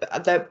fact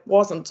that there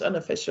wasn't an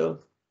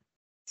official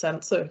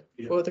censor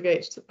for the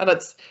Gate, and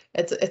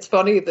it's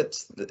funny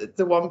that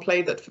the one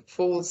play that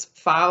falls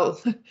foul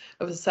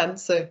of a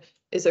censor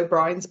is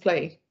O'Brien's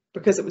play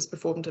because it was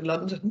performed in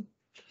London.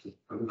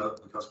 I mean,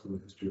 that's from the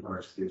history of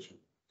Irish theatre,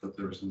 that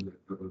there is an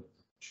equivalent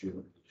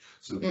tune.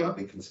 So the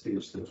Vatican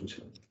stage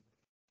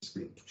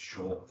theatre,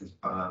 Shaw is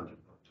banned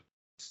on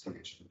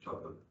stage in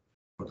Dublin,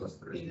 but that's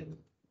there is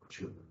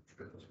tune.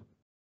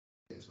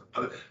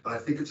 But I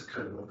think it's a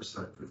kind of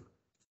oversight that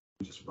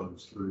just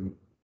runs through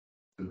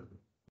the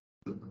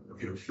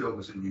you know, film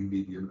is a new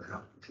medium, they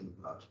have to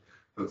control that,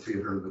 but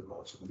theatre they've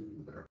also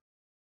been there.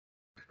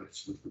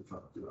 It's with the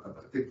fact, you know,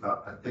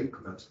 I think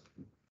that's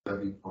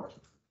very part of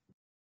it.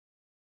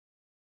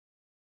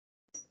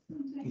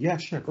 Yeah,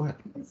 sure, go ahead.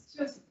 It's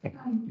just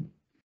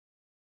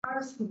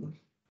Arson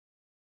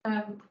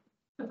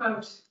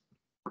about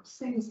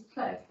Sing's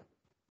play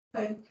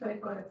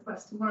played by the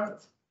Western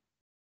world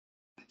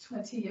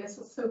 20 years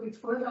or so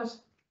before that,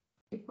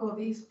 before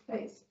these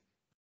plays.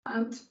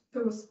 And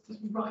there was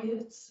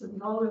riots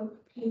and all over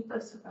the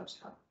papers about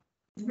how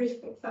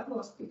horrific that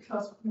was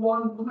because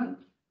one woman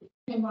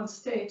came on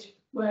stage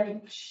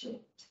wearing a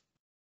shirt.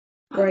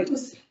 And it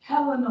was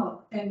hell and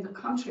all in the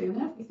country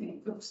and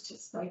everything. It was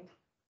just like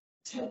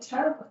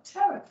terrible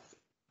terror.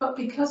 But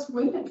because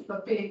women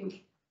were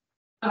being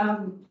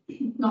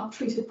not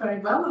treated very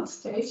well on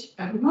stage,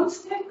 everyone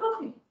stayed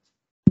looking.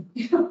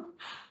 You know?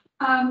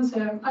 And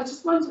I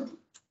just wondered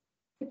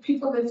if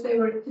people, if they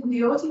were in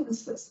the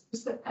audience,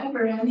 was there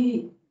ever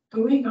any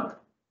booing or,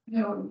 you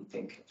know, when you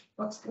think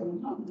what's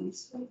going on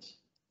stage?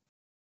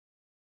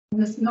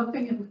 And there's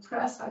nothing in the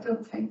press, I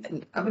don't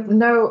think.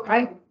 No,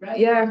 I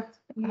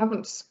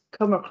haven't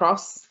come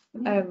across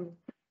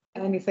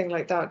anything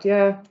like that.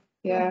 Yeah.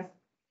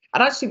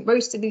 And actually,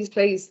 most of these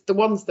plays, the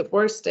ones that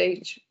were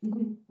staged,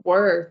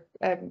 were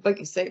like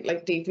you say,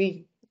 like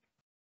DV,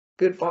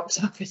 good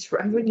box office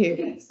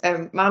revenue.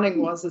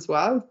 Manning was as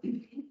well.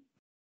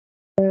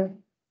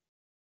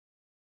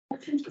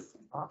 That's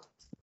interesting.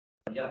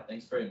 Yeah,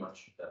 thanks very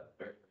much. Very,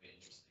 very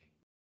interesting.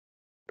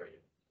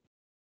 Great.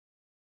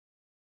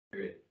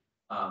 Period.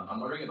 I'm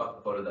wondering about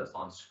the photo that's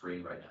on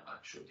screen right now,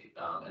 actually,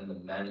 and the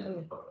men in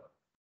the photo.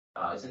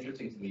 It's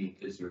interesting to me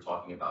because you were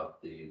talking about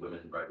the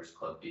Women Writers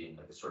Club being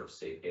like a sort of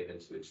safe haven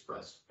to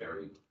express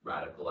very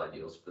radical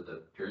ideals for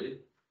the period.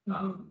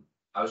 I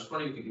was just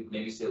wondering if you could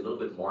maybe say a little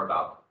bit more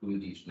about who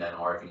these men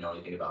are, if you know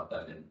anything about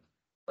them, and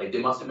like they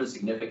must have been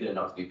significant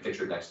enough to be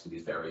pictured next to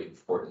these very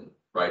important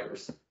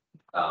writers.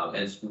 And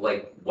it's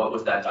like, what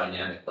was that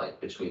dynamic like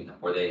between them?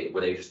 Were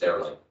they just there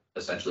like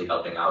essentially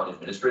helping out in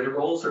administrative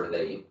roles, or were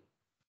they?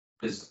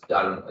 Because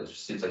I don't know, it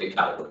just seems like a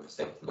category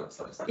mistake.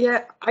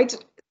 Yeah,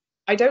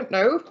 I don't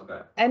know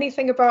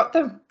anything about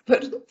them,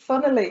 but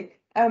funnily,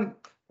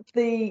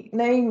 the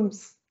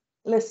names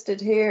listed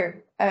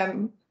here,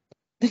 some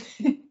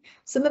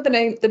of the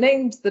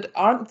names that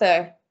aren't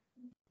there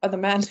are the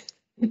men.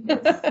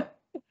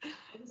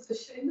 It's a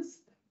shame.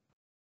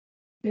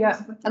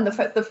 Yeah, and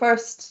the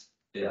first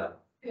Yeah.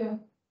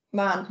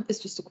 man is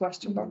just a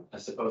question mark. I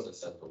suppose it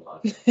said a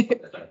lot.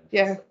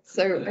 Yeah,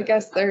 so I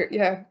guess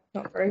they're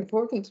not very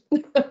important.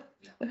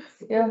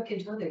 Yeah. Look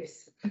at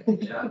others.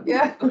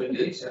 Yeah.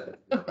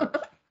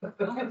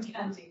 I'm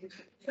candy.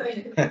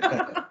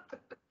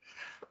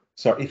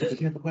 Sorry, did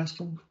you have a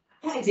question?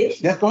 Yeah, I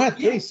did. Yeah, go ahead,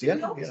 please. Yeah.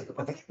 So,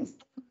 Shonagh,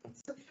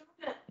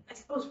 I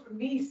suppose suppose for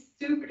me,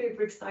 super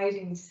duper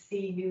exciting to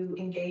see you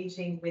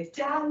engaging with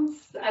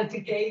dance and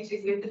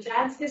engaging with the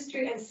dance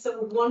history, and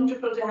so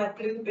wonderful to have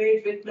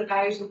Bluebeard written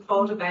about and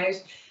thought about,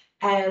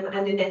 and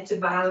Annette de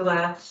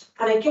Valois.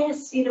 And I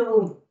guess, you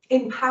know,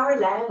 in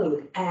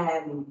parallel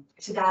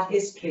to that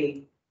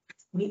history,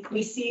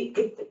 we see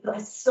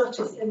such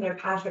a similar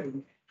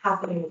pattern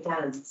happening with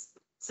dance.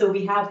 So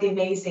we have the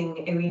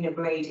amazing Irina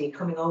Brady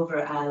coming over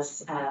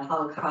as a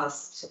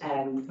Holocaust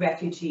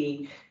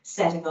refugee,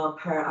 setting up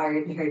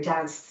her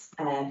dance,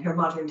 her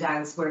modern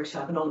dance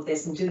workshop and all of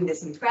this, and doing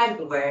this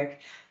incredible work.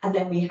 And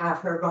then we have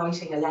her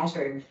writing a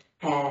letter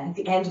at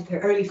the end of her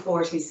early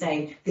 40s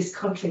saying, "This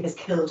country has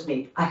killed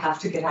me, I have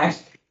to get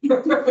out."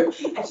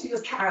 And she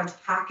just can't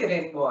hack it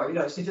anymore. You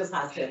know, she just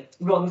has to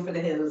run for the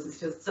hills. It's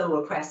just so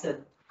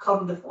oppressive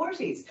come the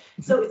 40s.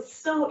 So it's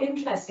so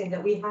interesting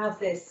that we have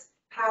this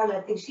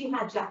parallel thing. She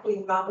had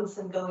Jacqueline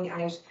Robinson going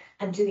out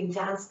and doing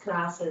dance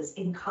classes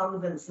in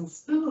convents and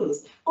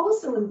schools,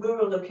 also in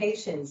rural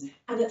locations.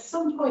 And at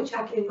some point,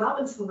 Jacqueline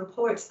Robinson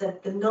reports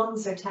that the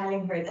nuns are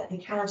telling her that they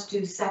can't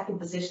do second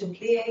position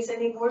pliés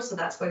anymore. So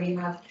that's where you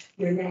have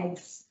your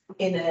legs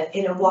in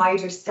a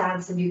wider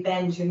stance and you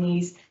bend your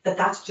knees,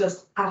 that's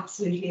just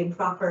absolutely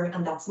improper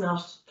and that's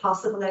not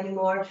possible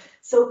anymore.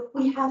 So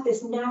we have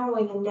this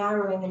narrowing and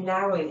narrowing and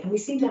narrowing, and we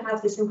seem to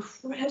have this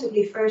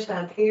incredibly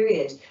fertile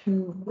period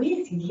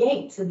with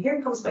Yeats. And here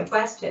comes my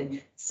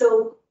question.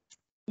 So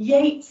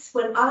Yeats,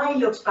 when I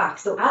looked back,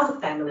 so as a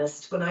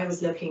feminist, when I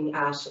was looking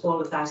at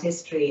all of that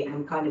history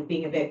and kind of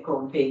being a bit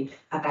grumpy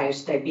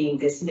about there being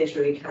this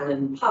literary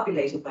canon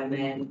populated by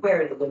men,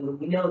 where are the women?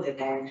 We know they're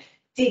there.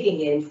 Digging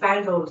in,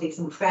 found all of these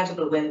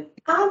incredible women,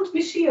 and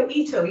Michio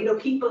Ito, you know,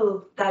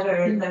 people that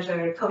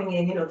are coming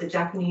in, you know, the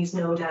Japanese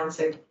no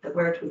dancer that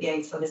worked with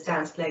Yeats on his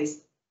dance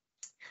plays.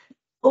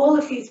 All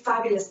of these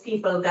fabulous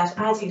people that,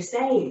 as you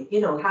say,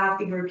 you know, have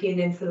the European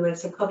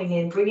influence are coming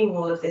in, bringing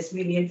all of this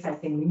really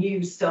interesting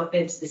new stuff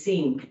into the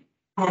scene.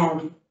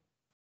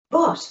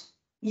 But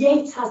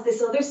Yeats has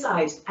this other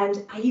side,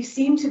 and you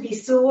seem to be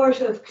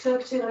sort of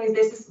tucked in on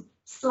this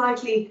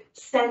slightly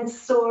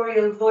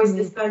sensorial voice,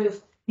 this kind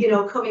of, you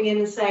know, coming in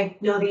and saying,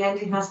 no, the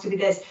ending has to be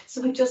this.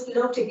 So we'd just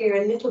love to hear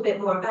a little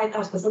bit more about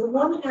that, because on the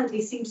one hand,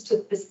 he seems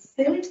to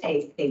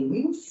facilitate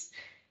things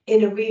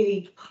in a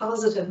really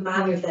positive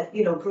manner, that,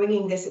 you know,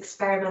 bringing this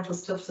experimental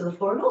stuff to the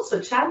fore and also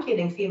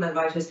championing female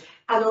writers.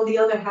 And on the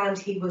other hand,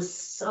 he was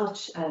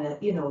such a,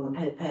 you know,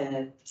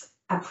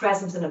 a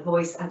presence and a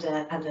voice and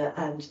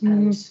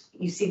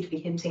you seem to be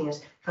hinting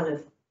at kind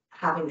of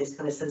having this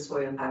kind of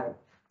sensorial power.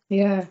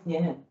 Yeah.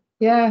 Yeah.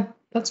 Yeah.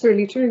 That's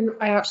really true.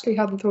 I actually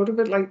hadn't thought of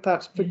it like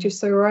that, but you're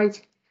so right.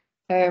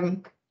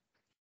 I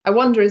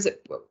wonder, is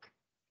it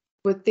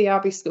with the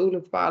Abbey School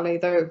of Ballet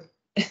though?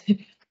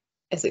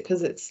 Is it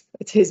because it's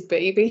his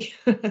baby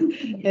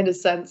in a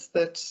sense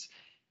that,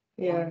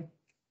 yeah.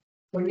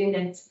 We're in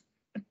it.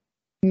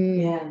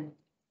 Yeah.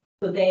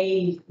 So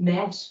they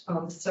met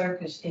on the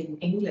circuit in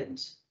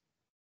England,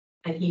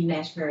 and he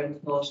met her and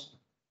thought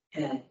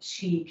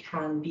she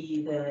can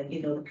be the,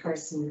 you know, the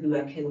person who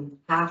I can,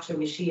 after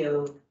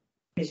Michio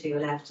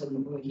left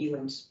and he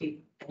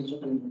ended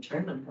up in an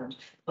internment camp,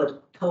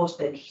 but thought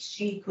that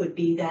she could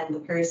be then the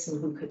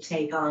person who could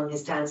take on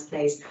his dance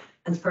plays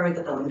and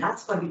further them. And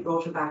that's why we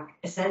brought her back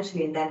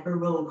essentially, and then her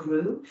role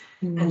grew.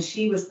 And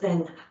she was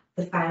then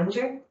the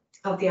founder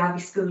of the Abbey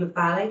School of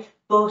Ballet.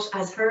 But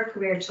as her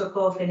career took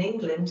off in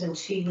England and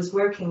she was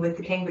working with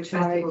the Cambridge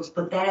Festivals,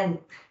 but then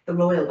the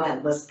Royal Ballet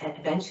was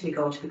eventually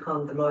going to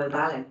become the Royal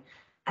Ballet.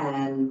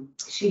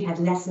 She had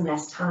less and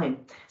less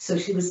time. So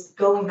she was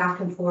going back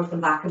and forth,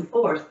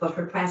 but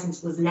her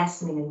presence was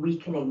lessening and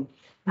weakening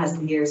as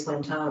the years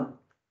went on.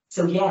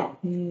 So yeah,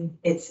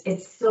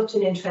 it's such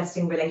an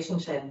interesting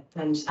relationship.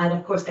 And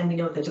of course then we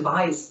know the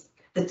demise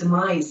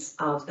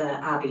of the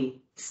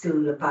Abbey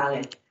School of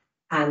Ballet.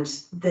 And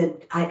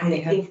I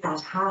think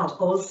that had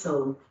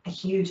also a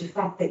huge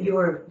effect that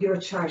you're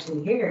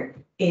charting here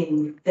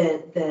in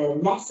the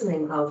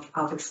lessening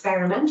of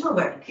experimental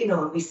work. You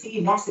know, we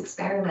see less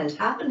experiment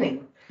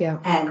happening. Yeah.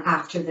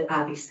 After the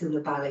Abbey School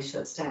of Ballet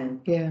shuts down.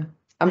 Yeah.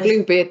 And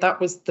Bluebeard, that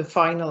was the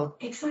final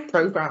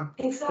program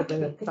for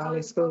the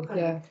ballet school. Program.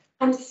 Yeah.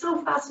 And it's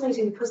so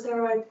fascinating because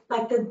there are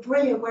like the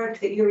brilliant work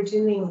that you're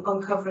doing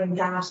uncovering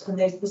that, and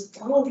there's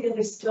all the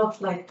other stuff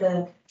like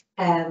the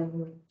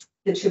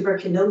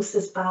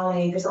tuberculosis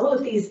ballet. There's all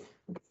of these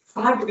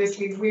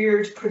fabulously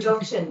weird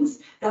productions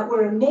that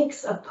were a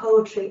mix of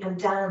poetry and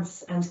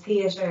dance and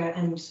theatre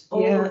and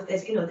all of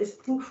this, you know, this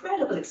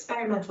incredible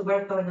experimental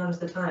work going on at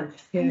the time.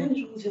 Yeah. And then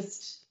it all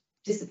just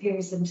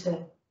disappears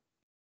into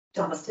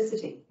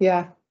domesticity.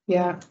 Yeah,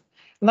 yeah.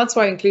 And that's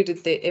why I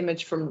included the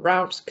image from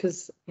Rout,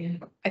 because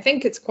I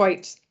think it's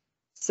quite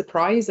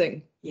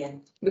surprising. Yeah.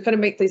 We kind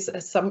of make this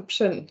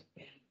assumption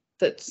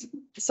that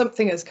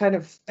something as kind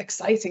of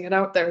exciting and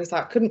out there as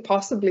that couldn't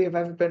possibly have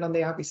ever been on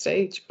the Abbey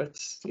stage, but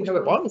you know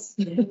it was.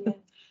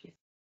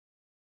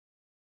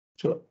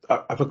 So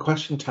I have a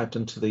question typed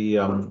into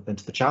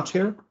the chat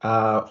here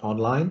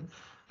online.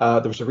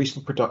 There was a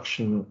recent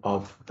production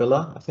of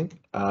Villa, I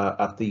think,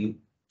 at the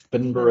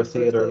Edinburgh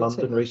Theatre,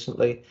 London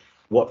recently.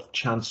 What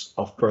chance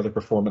of further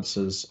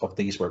performances of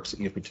these works that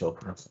you've been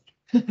talking about?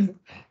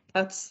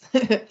 That's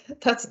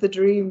that's the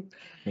dream.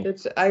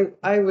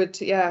 I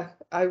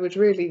would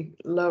really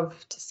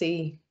love to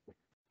see.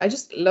 I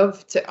just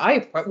love to.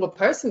 Well,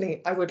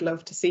 personally, I would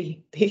love to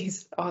see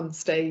these on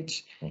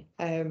stage.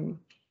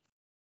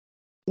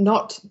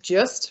 Not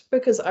just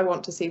because I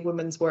want to see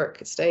women's work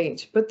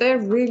staged, but they're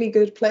really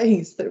good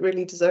plays that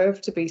really deserve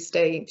to be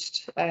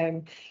staged.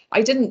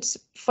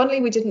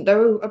 Funnily, we didn't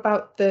know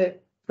about the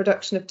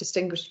production of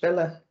Distinguished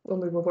Villa when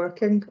we were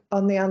working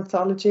on the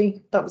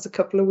anthology. That was a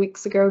couple of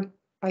weeks ago,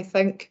 I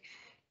think,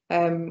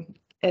 in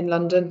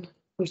London,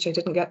 which I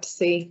didn't get to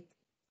see.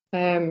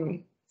 Yeah,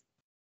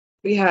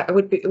 it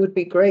would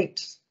be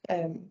great.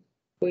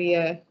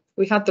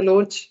 We had the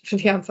launch for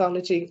the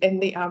anthology in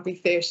the Abbey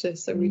Theatre,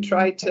 so we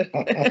tried to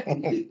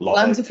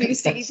plant a few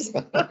seeds.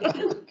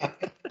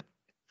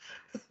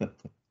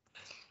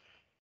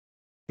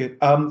 Good.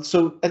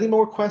 So any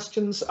more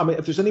questions? I mean,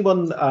 if there's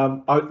anyone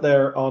out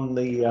there on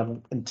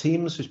the in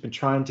Teams who's been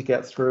trying to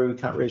get through,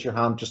 can't raise your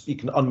hand, just you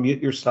can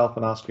unmute yourself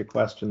and ask your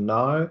question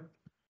now.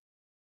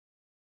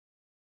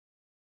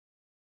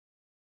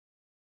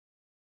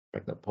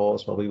 Break that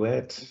pause while we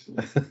wait.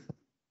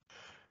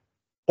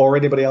 Or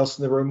anybody else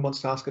in the room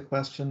wants to ask a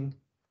question?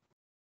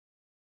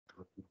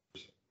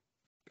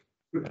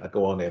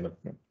 Go on, Eamon.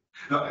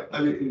 No,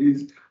 I mean, it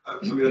is. I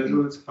mean, I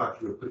know it's a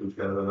factor of putting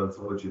together an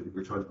anthology that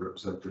we're trying to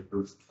represent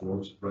different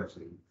forms of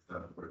writing,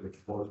 or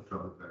different forms of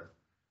drama there.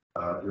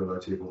 You know, I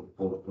take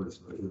all the points,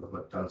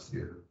 like dance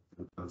theatre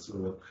and so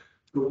on.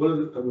 But one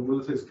of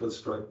the things that does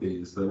strike me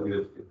is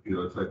that, you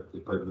know,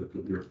 if I look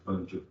at your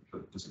bunch of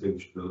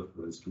Distinguished Villa,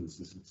 for instance,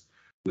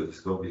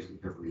 it's obviously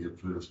heavily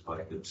influenced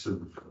by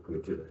Ibsen,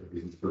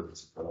 heavily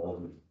influenced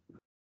on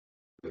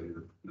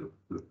the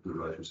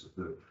writers of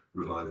the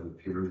revival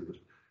period.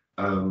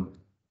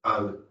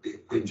 And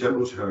in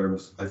general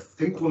terms, I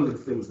think one of the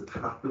things that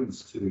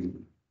happens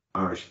to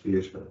Irish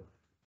theatre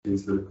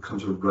is that it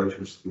becomes a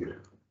writer's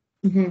theatre.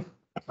 Mm-hmm.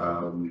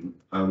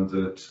 And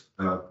that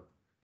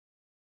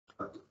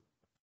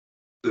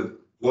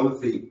one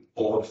of the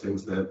odd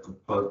things then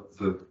about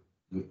the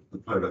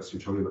playwrights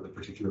you're talking about, the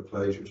particular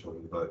plays you're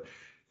talking about,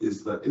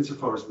 is that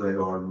insofar as they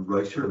are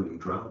writerly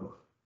drama,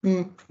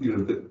 you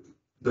know,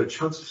 the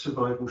chance of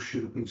survival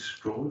should have been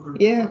stronger.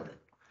 Yeah.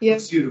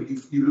 Yes. You know,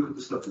 you look at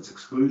the stuff that's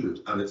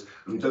excluded, and it's.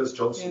 I mean, Dennis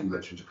Johnson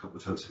mentioned a couple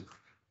of times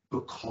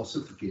because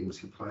of the games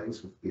he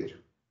plays with theatre.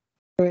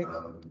 Right.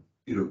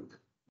 You know,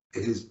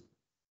 it is.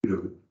 You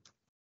know,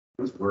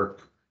 his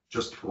work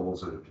just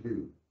falls out of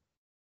view,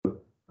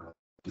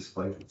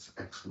 despite its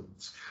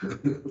excellence.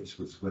 But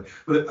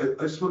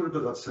I just wondered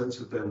about that sense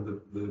of them.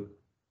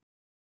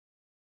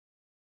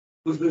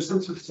 Was there a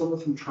sense of some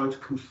of them trying to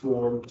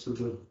conform to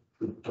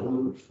the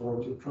dominant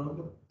forms of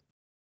drama?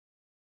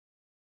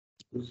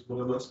 Is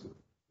what I'm asking.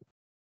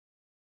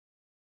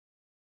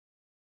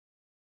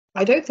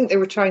 I don't think they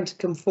were trying to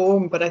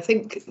conform, but I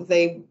think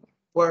they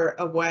were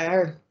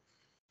aware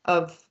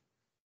of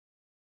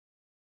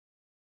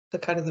the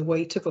kind of the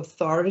weight of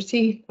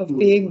authority of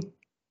being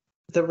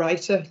the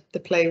writer,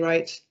 the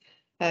playwright.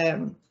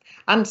 And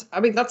I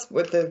mean, that's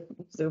where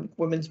the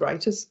Women's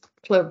Writers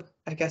Club,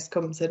 I guess,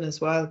 comes in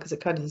as well, because it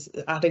kind of is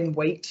adding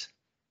weight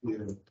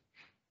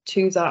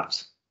to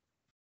that.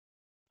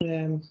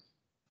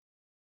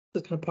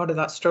 It's kind of part of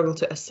that struggle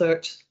to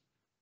assert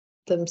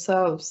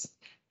themselves.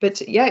 But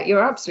yeah,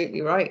 you're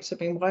absolutely right. I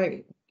mean,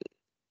 why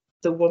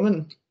the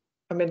woman?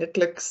 I mean, it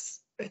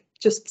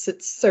just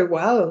sits so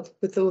well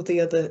with all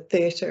the other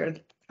theatre, and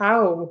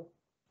how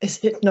is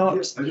it not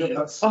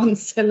on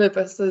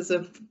syllabuses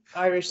of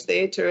Irish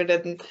theatre and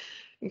in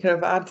kind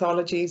of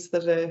anthologies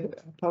that are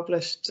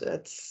published?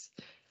 It's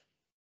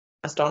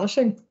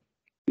astonishing.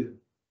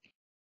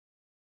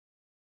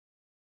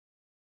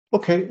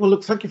 Okay, well,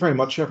 look, thank you very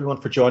much, everyone,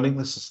 for joining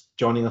us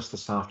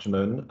this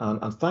afternoon,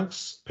 and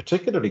thanks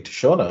particularly to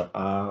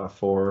Shonagh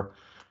for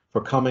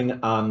coming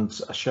and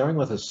sharing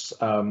with us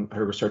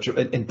her research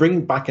and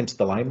bringing back into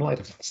the limelight,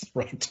 if that's the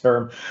right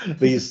term,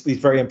 these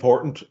very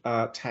important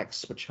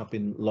texts which have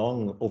been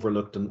long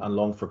overlooked and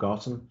long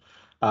forgotten,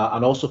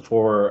 and also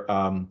for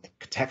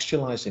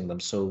contextualizing them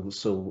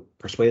so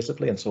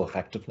persuasively and so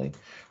effectively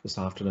this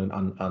afternoon,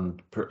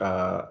 and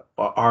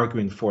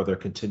arguing for their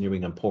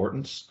continuing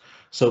importance.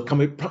 So can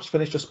we perhaps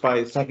finish just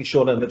by thanking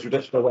Shonagh in the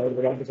traditional way?